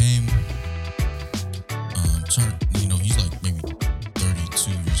 Came, turned, you know, he's like maybe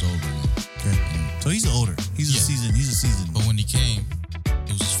 32 years old right now. Okay. So he's older. He's a Yeah. seasoned. But when he came,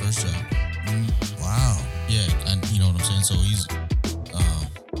 it was his first job. Wow. Yeah, and you know what I'm saying. So he's,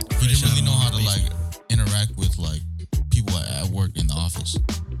 he didn't really know how to like interact with like people at work in the office.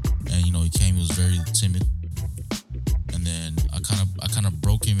 And you know, he came, he was very timid. And then I kind of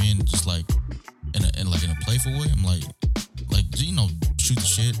broke him in just like in a playful way. I'm like, you know, shoot the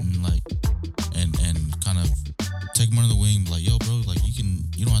shit and like and kind of take him under the wing. Like, yo, bro, like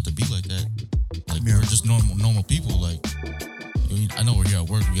you don't have to be like that. Like Yeah. we're just normal people. Like, I know we're here at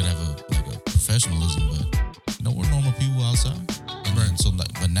work. We gotta have a professionalism, but you know, we're normal people outside. And then, so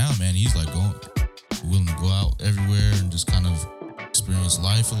like, but now, man, he's like willing to go out everywhere and just kind of experience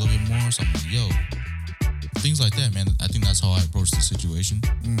life a little bit more. So I'm like, yo, things like that, man. I think that's how I approach the situation.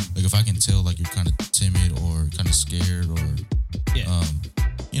 Like if I can tell like you're kind of timid or kind of scared or Yeah.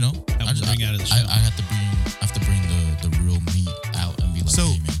 you know, Help him bring out of the shell. I have to bring the real meat out and be like, So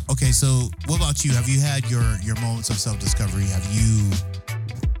hey, man. okay, so what about you? Have you had your moments of self-discovery? Have you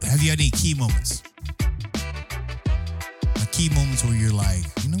had any key moments? Like key moments where you're like,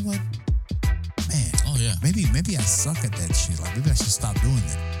 you know what, man? Oh yeah. Maybe I suck at that shit. Like maybe I should stop doing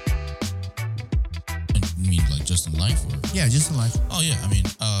that. And you mean like just in life or? Yeah, just in life. Oh yeah, I mean,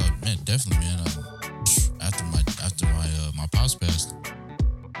 man, definitely, man. After my pops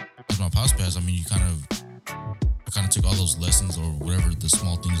passed, I mean, I kind of took all those lessons or whatever the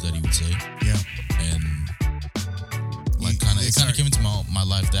small things that he would say, Yeah. and like You- it it kind start- of came into my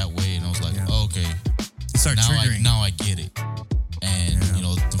life that way, and I was like, Yeah. oh, okay, It started triggering. now I get it, and Yeah. you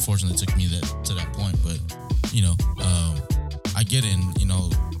know, unfortunately, it took me to that point, but you know, I get it, and you know,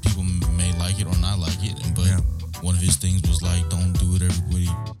 people may like it or not like it, but Yeah. one of his things was like, don't do what everybody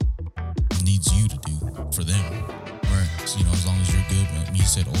needs you to do for them. Right. So, you know, as long as you're good, man. He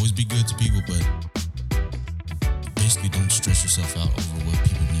said, always be good to people, but basically don't stress yourself out over what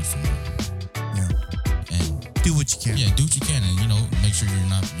people need from you. Yeah. And Do what you can. yeah, do what you can, and you know, make sure you're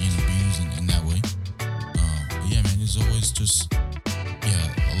not being abused in that way. But yeah, man, it's always just a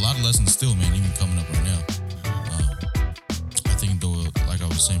lot of lessons still, man. Even coming up right now. I think though, like I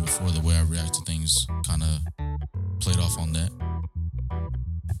was was saying before, the way I react to things kind of played off on that.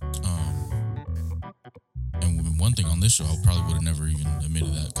 And one thing on this show, I probably would have never even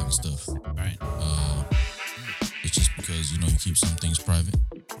admitted that kind of stuff. Right. It's just because, you keep some things private.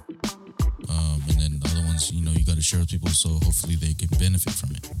 And then the other ones, you got to share with people so hopefully they can benefit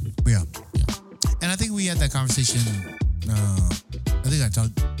from it. Yeah. Yeah. And I think we had that conversation. I think I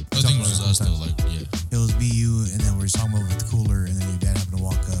talked. I think it was just us though, like, yeah. It was me, you, and then we were talking about with the cooler, and then your dad happened to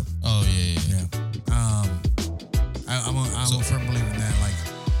walk up. Oh, yeah. I'm a firm believer in that. Like,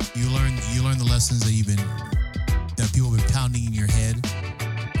 you learn the lessons that people have been pounding in your head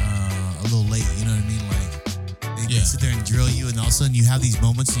a little late. You know what I mean? Like, they sit there and drill you, and all of a sudden you have these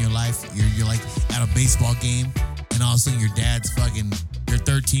moments in your life. You're like at a baseball game, and all of a sudden your dad's fucking. You're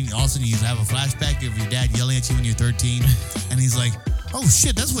 13. All of a sudden you have a flashback of your dad yelling at you when you're 13, and he's like, "Oh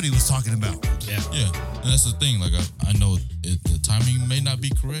shit, that's what he was talking about." Yeah. And that's the thing. Like, I know the timing may not be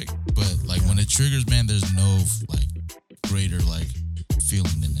correct, but like when it triggers, man, there's no like greater like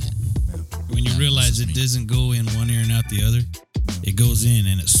feeling than that. When you realize it doesn't go in one ear and out the other, it goes in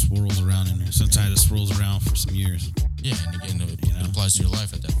and it swirls around in there. Sometimes it swirls around for some years. Yeah, and it applies to your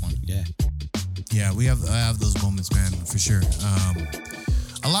life at that point. Yeah. Yeah, I have those moments, man, for sure.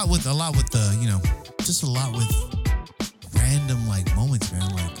 A lot with just a lot with random like moments, man.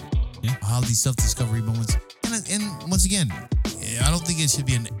 Like how these self-discovery moments, and once again, I don't think it should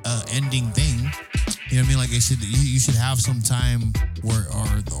be an ending thing. You know what I mean? Like you should have some time where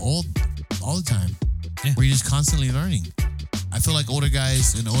all the time where you're just constantly learning. I feel like older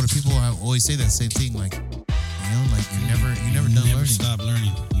guys and older people always say that same thing. Like, like you're never done learning. Stop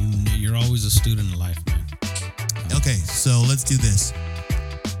learning. You're always a student of life, man. Okay, so let's do this.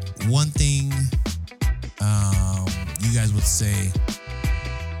 One thing you guys would say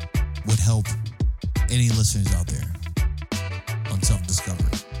would help any listeners out there on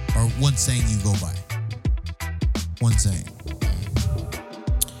self-discovery, or one saying you go by. One saying.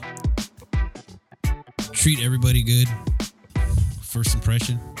 Treat everybody good. First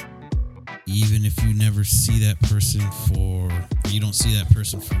impression. Even if you never see that person or you don't see that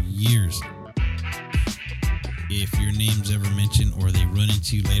person for years. If your name's ever mentioned or they run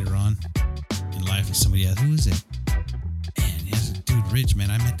into you later on in life and somebody asks, who is it? Man, yes, dude, Rich,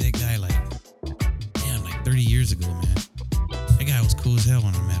 man. I met that guy like 30 years ago, man. That guy was cool as hell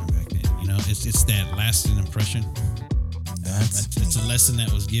when I met him back then. It's that lasting impression. It's a lesson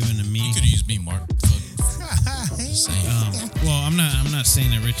that was given to me. You could have used me, Mark. Just saying. Well, I'm not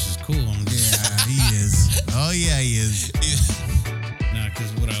saying that Rich is cool. Yeah, he is. Oh yeah, he is. Nah,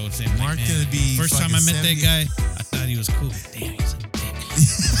 because what I would say, Mark could be. First time I met that guy, I thought he was cool. Damn, he's a dick.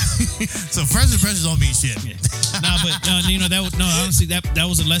 So first impressions don't mean shit. Yeah. Honestly, that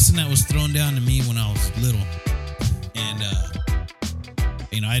was a lesson that was thrown down to me when I was little, and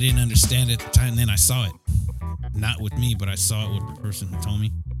I didn't understand it at the time. Then I saw it, not with me, but I saw it with the person who told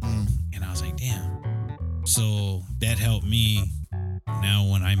me, and I was like, damn. So that helped me. Now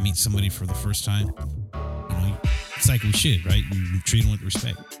when I meet somebody for the first time, it's like we should, right? You treat them with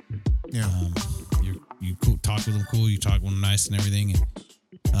respect. Yeah. You talk with them cool. You talk with them nice and everything.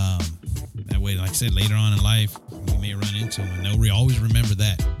 And that way, like I said, later on in life, you may run into them, and they'll always remember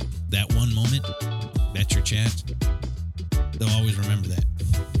that one moment. That's your chance. They'll always remember that.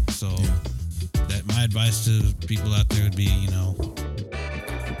 So that my advice to people out there would be,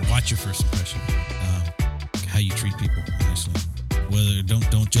 watch your first impression. How you treat people, honestly. Whether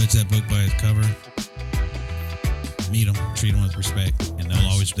don't judge that book by its cover. Meet them, treat them with respect, and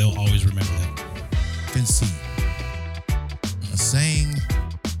they'll always remember that. Vince, a saying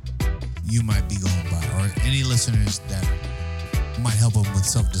you might be going by, or any listeners that might help them with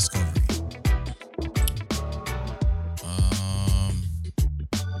self-discovery.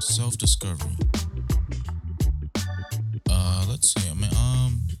 Self-discovery. Let's see.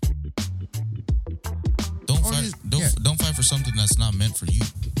 Don't fight for something that's not meant for you.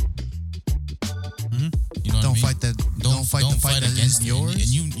 Mm-hmm. You know what I mean? Don't fight the fight that against is yours. And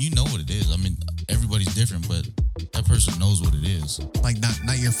you know what it is. I mean, everybody's different, but that person knows what it is. Like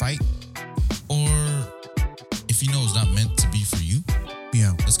not your fight. Or if you know it's not meant to be for you,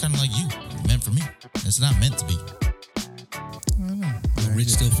 it's kind of like you. Meant for me. It's not meant to be. I don't know. Rich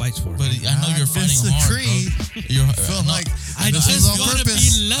still fights for it. But I know you're fighting hard, bro. I just want to be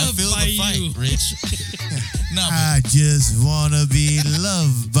loved by you, Rich. No, I just wanna be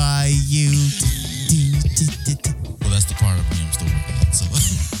loved by you. Well, that's the part of me I'm still working on. So,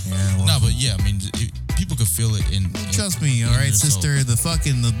 but yeah, I mean, people could feel it in. Trust me, all right, sister. The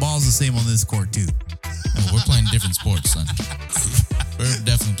ball's the same on this court too. No, we're playing different sports, son. We're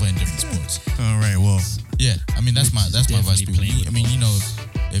definitely playing different sports. All right, well, yeah. I mean, that's my advice to people. I mean,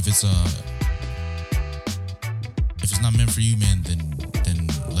 if it's not meant for you, man, then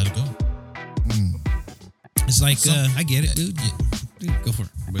let it go. It's like I get it, dude. Dude, go for it.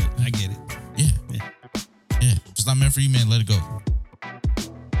 But I get it. Yeah. If it's not meant for you, man, let it go.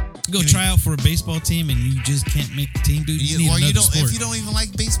 Go try out for a baseball team and you just can't make the team, dude. You need or you another don't sport. if you don't even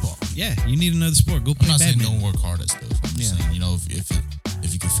like baseball. Yeah, you need another sport. Go I'm play not saying badminton. don't work hard at stuff. I'm just Yeah. saying, you know, if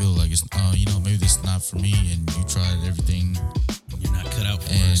you can feel like it's, maybe this is not for me, and you tried everything, You're not cut out for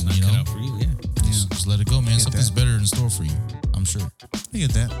it. And, It's not you cut know, out for you. Yeah. just let it go, man. get Something's that. better in store for you. I'm sure. I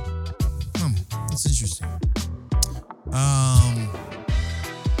get that. That's interesting. No,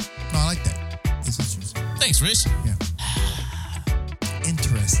 I like that. It's interesting. Thanks, Rich. Yeah.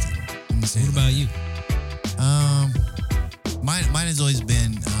 Interesting. Let me say What that. about you? Mine has always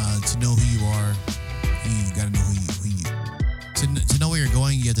been to know who you are. You got to know who you to know where you're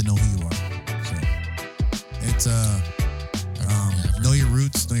going. You have to know who you are. So it's know your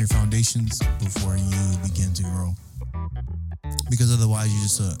roots, know your foundations before you begin to grow. Because otherwise, you're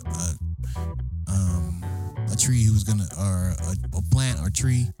just a tree who's gonna, or a plant or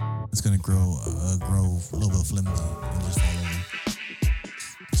tree that's gonna grow a little bit flimsy and just fall over.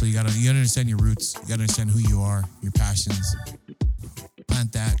 So you gotta understand your roots. You gotta understand who you are, your passions.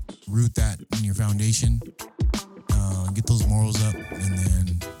 Plant that, root that in your foundation. Get those morals up, and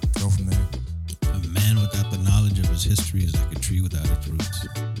then go from there. A man without the knowledge of his history is like a tree without its roots.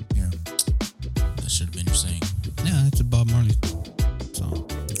 Yeah, That should have been your saying. Yeah, that's a Bob Marley song.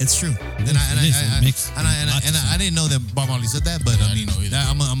 it's true. It is, it is. It makes lots of I didn't know that Bob Marley said that, but Yeah, I I mean, didn't know either.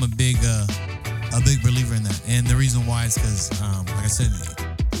 I'm a big believer in that, and the reason why is because, like I said,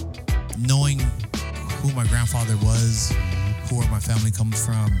 knowing who my grandfather was, where my family comes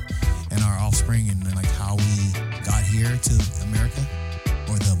from, and our offspring, and then like how we got here to America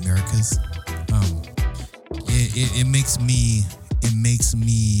or the Americas, it makes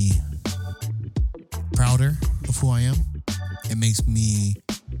me prouder of who I am. It makes me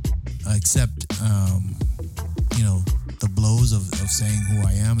accept, the blows of saying who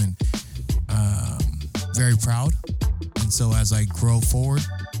I am, and very proud. And so as I grow forward,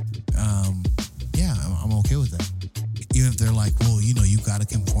 I'm okay with that. Even if they're like, well, you got to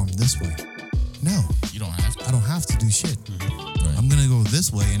conform this way. No, You don't have to. I don't have to do shit. Right. I'm gonna go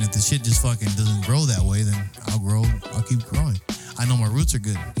this way, and if the shit just fucking doesn't grow that way, then I'll keep growing. I know my roots are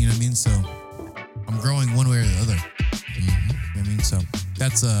good. You know what I mean? So I'm growing one way or the other. You know what I mean? So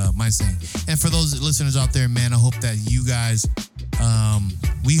that's my saying. And for those listeners out there, man, I hope that you guys,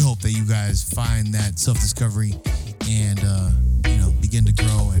 we hope that you guys find that self-discovery and begin to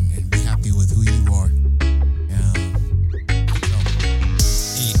grow and be happy with who you are.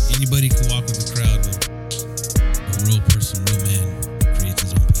 Anybody can walk with the crowd, but a real person, real man creates his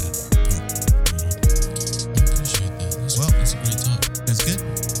own path. I appreciate that. That's a great talk. That's good.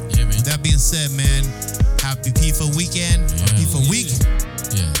 Yeah, man. With that being said, man, happy PIFA weekend, or Yeah. PIFA week,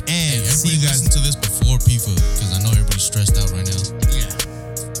 Yeah. and Hey, see you everybody guys. listen to this before PIFA, because I know everybody's stressed out right now. Yeah.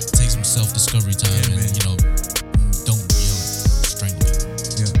 Take some self-discovery time, Yeah, man. and don't yell at strangle people.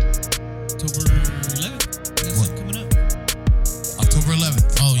 October 11th. That's What? coming up. October 11th.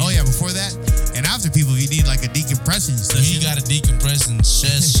 Oh, yeah. Before that, and after people, if you need like a decompression So session, you got to decompress and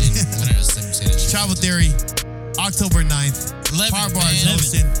session. Whatever. Let me say that shit. Travel Theory, October 9th. 11th, Power Bar is man.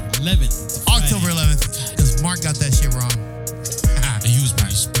 hosting 11th. October 11th, because Mark got that shit wrong. And he was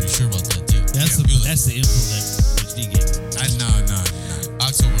pretty sure about that too. That's Yeah, he was that's the info that Rich D gave. No. like,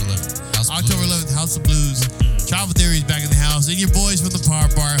 October 11th. House of October Blues. 11th, House of Blues. Travel Theory is back in the house, and your boys from the Power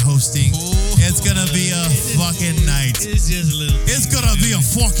Bar hosting. Ooh. It's gonna be a fucking night. It's just a little. It's gonna be a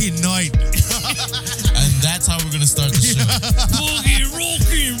fucking night. And that's how we're gonna start the show. Boogie,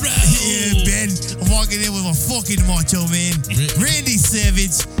 rockin', Yeah, Ben, I'm walking in with my fucking macho man, Randy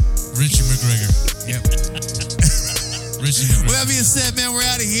Savage. Richie McGregor. Yep. Richie With McGregor. that being said, man, we're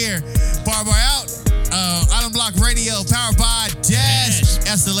out of here. Power Bar out. Island Block Radio, powered by Dash.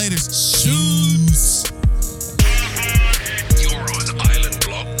 Escalators. Shoes.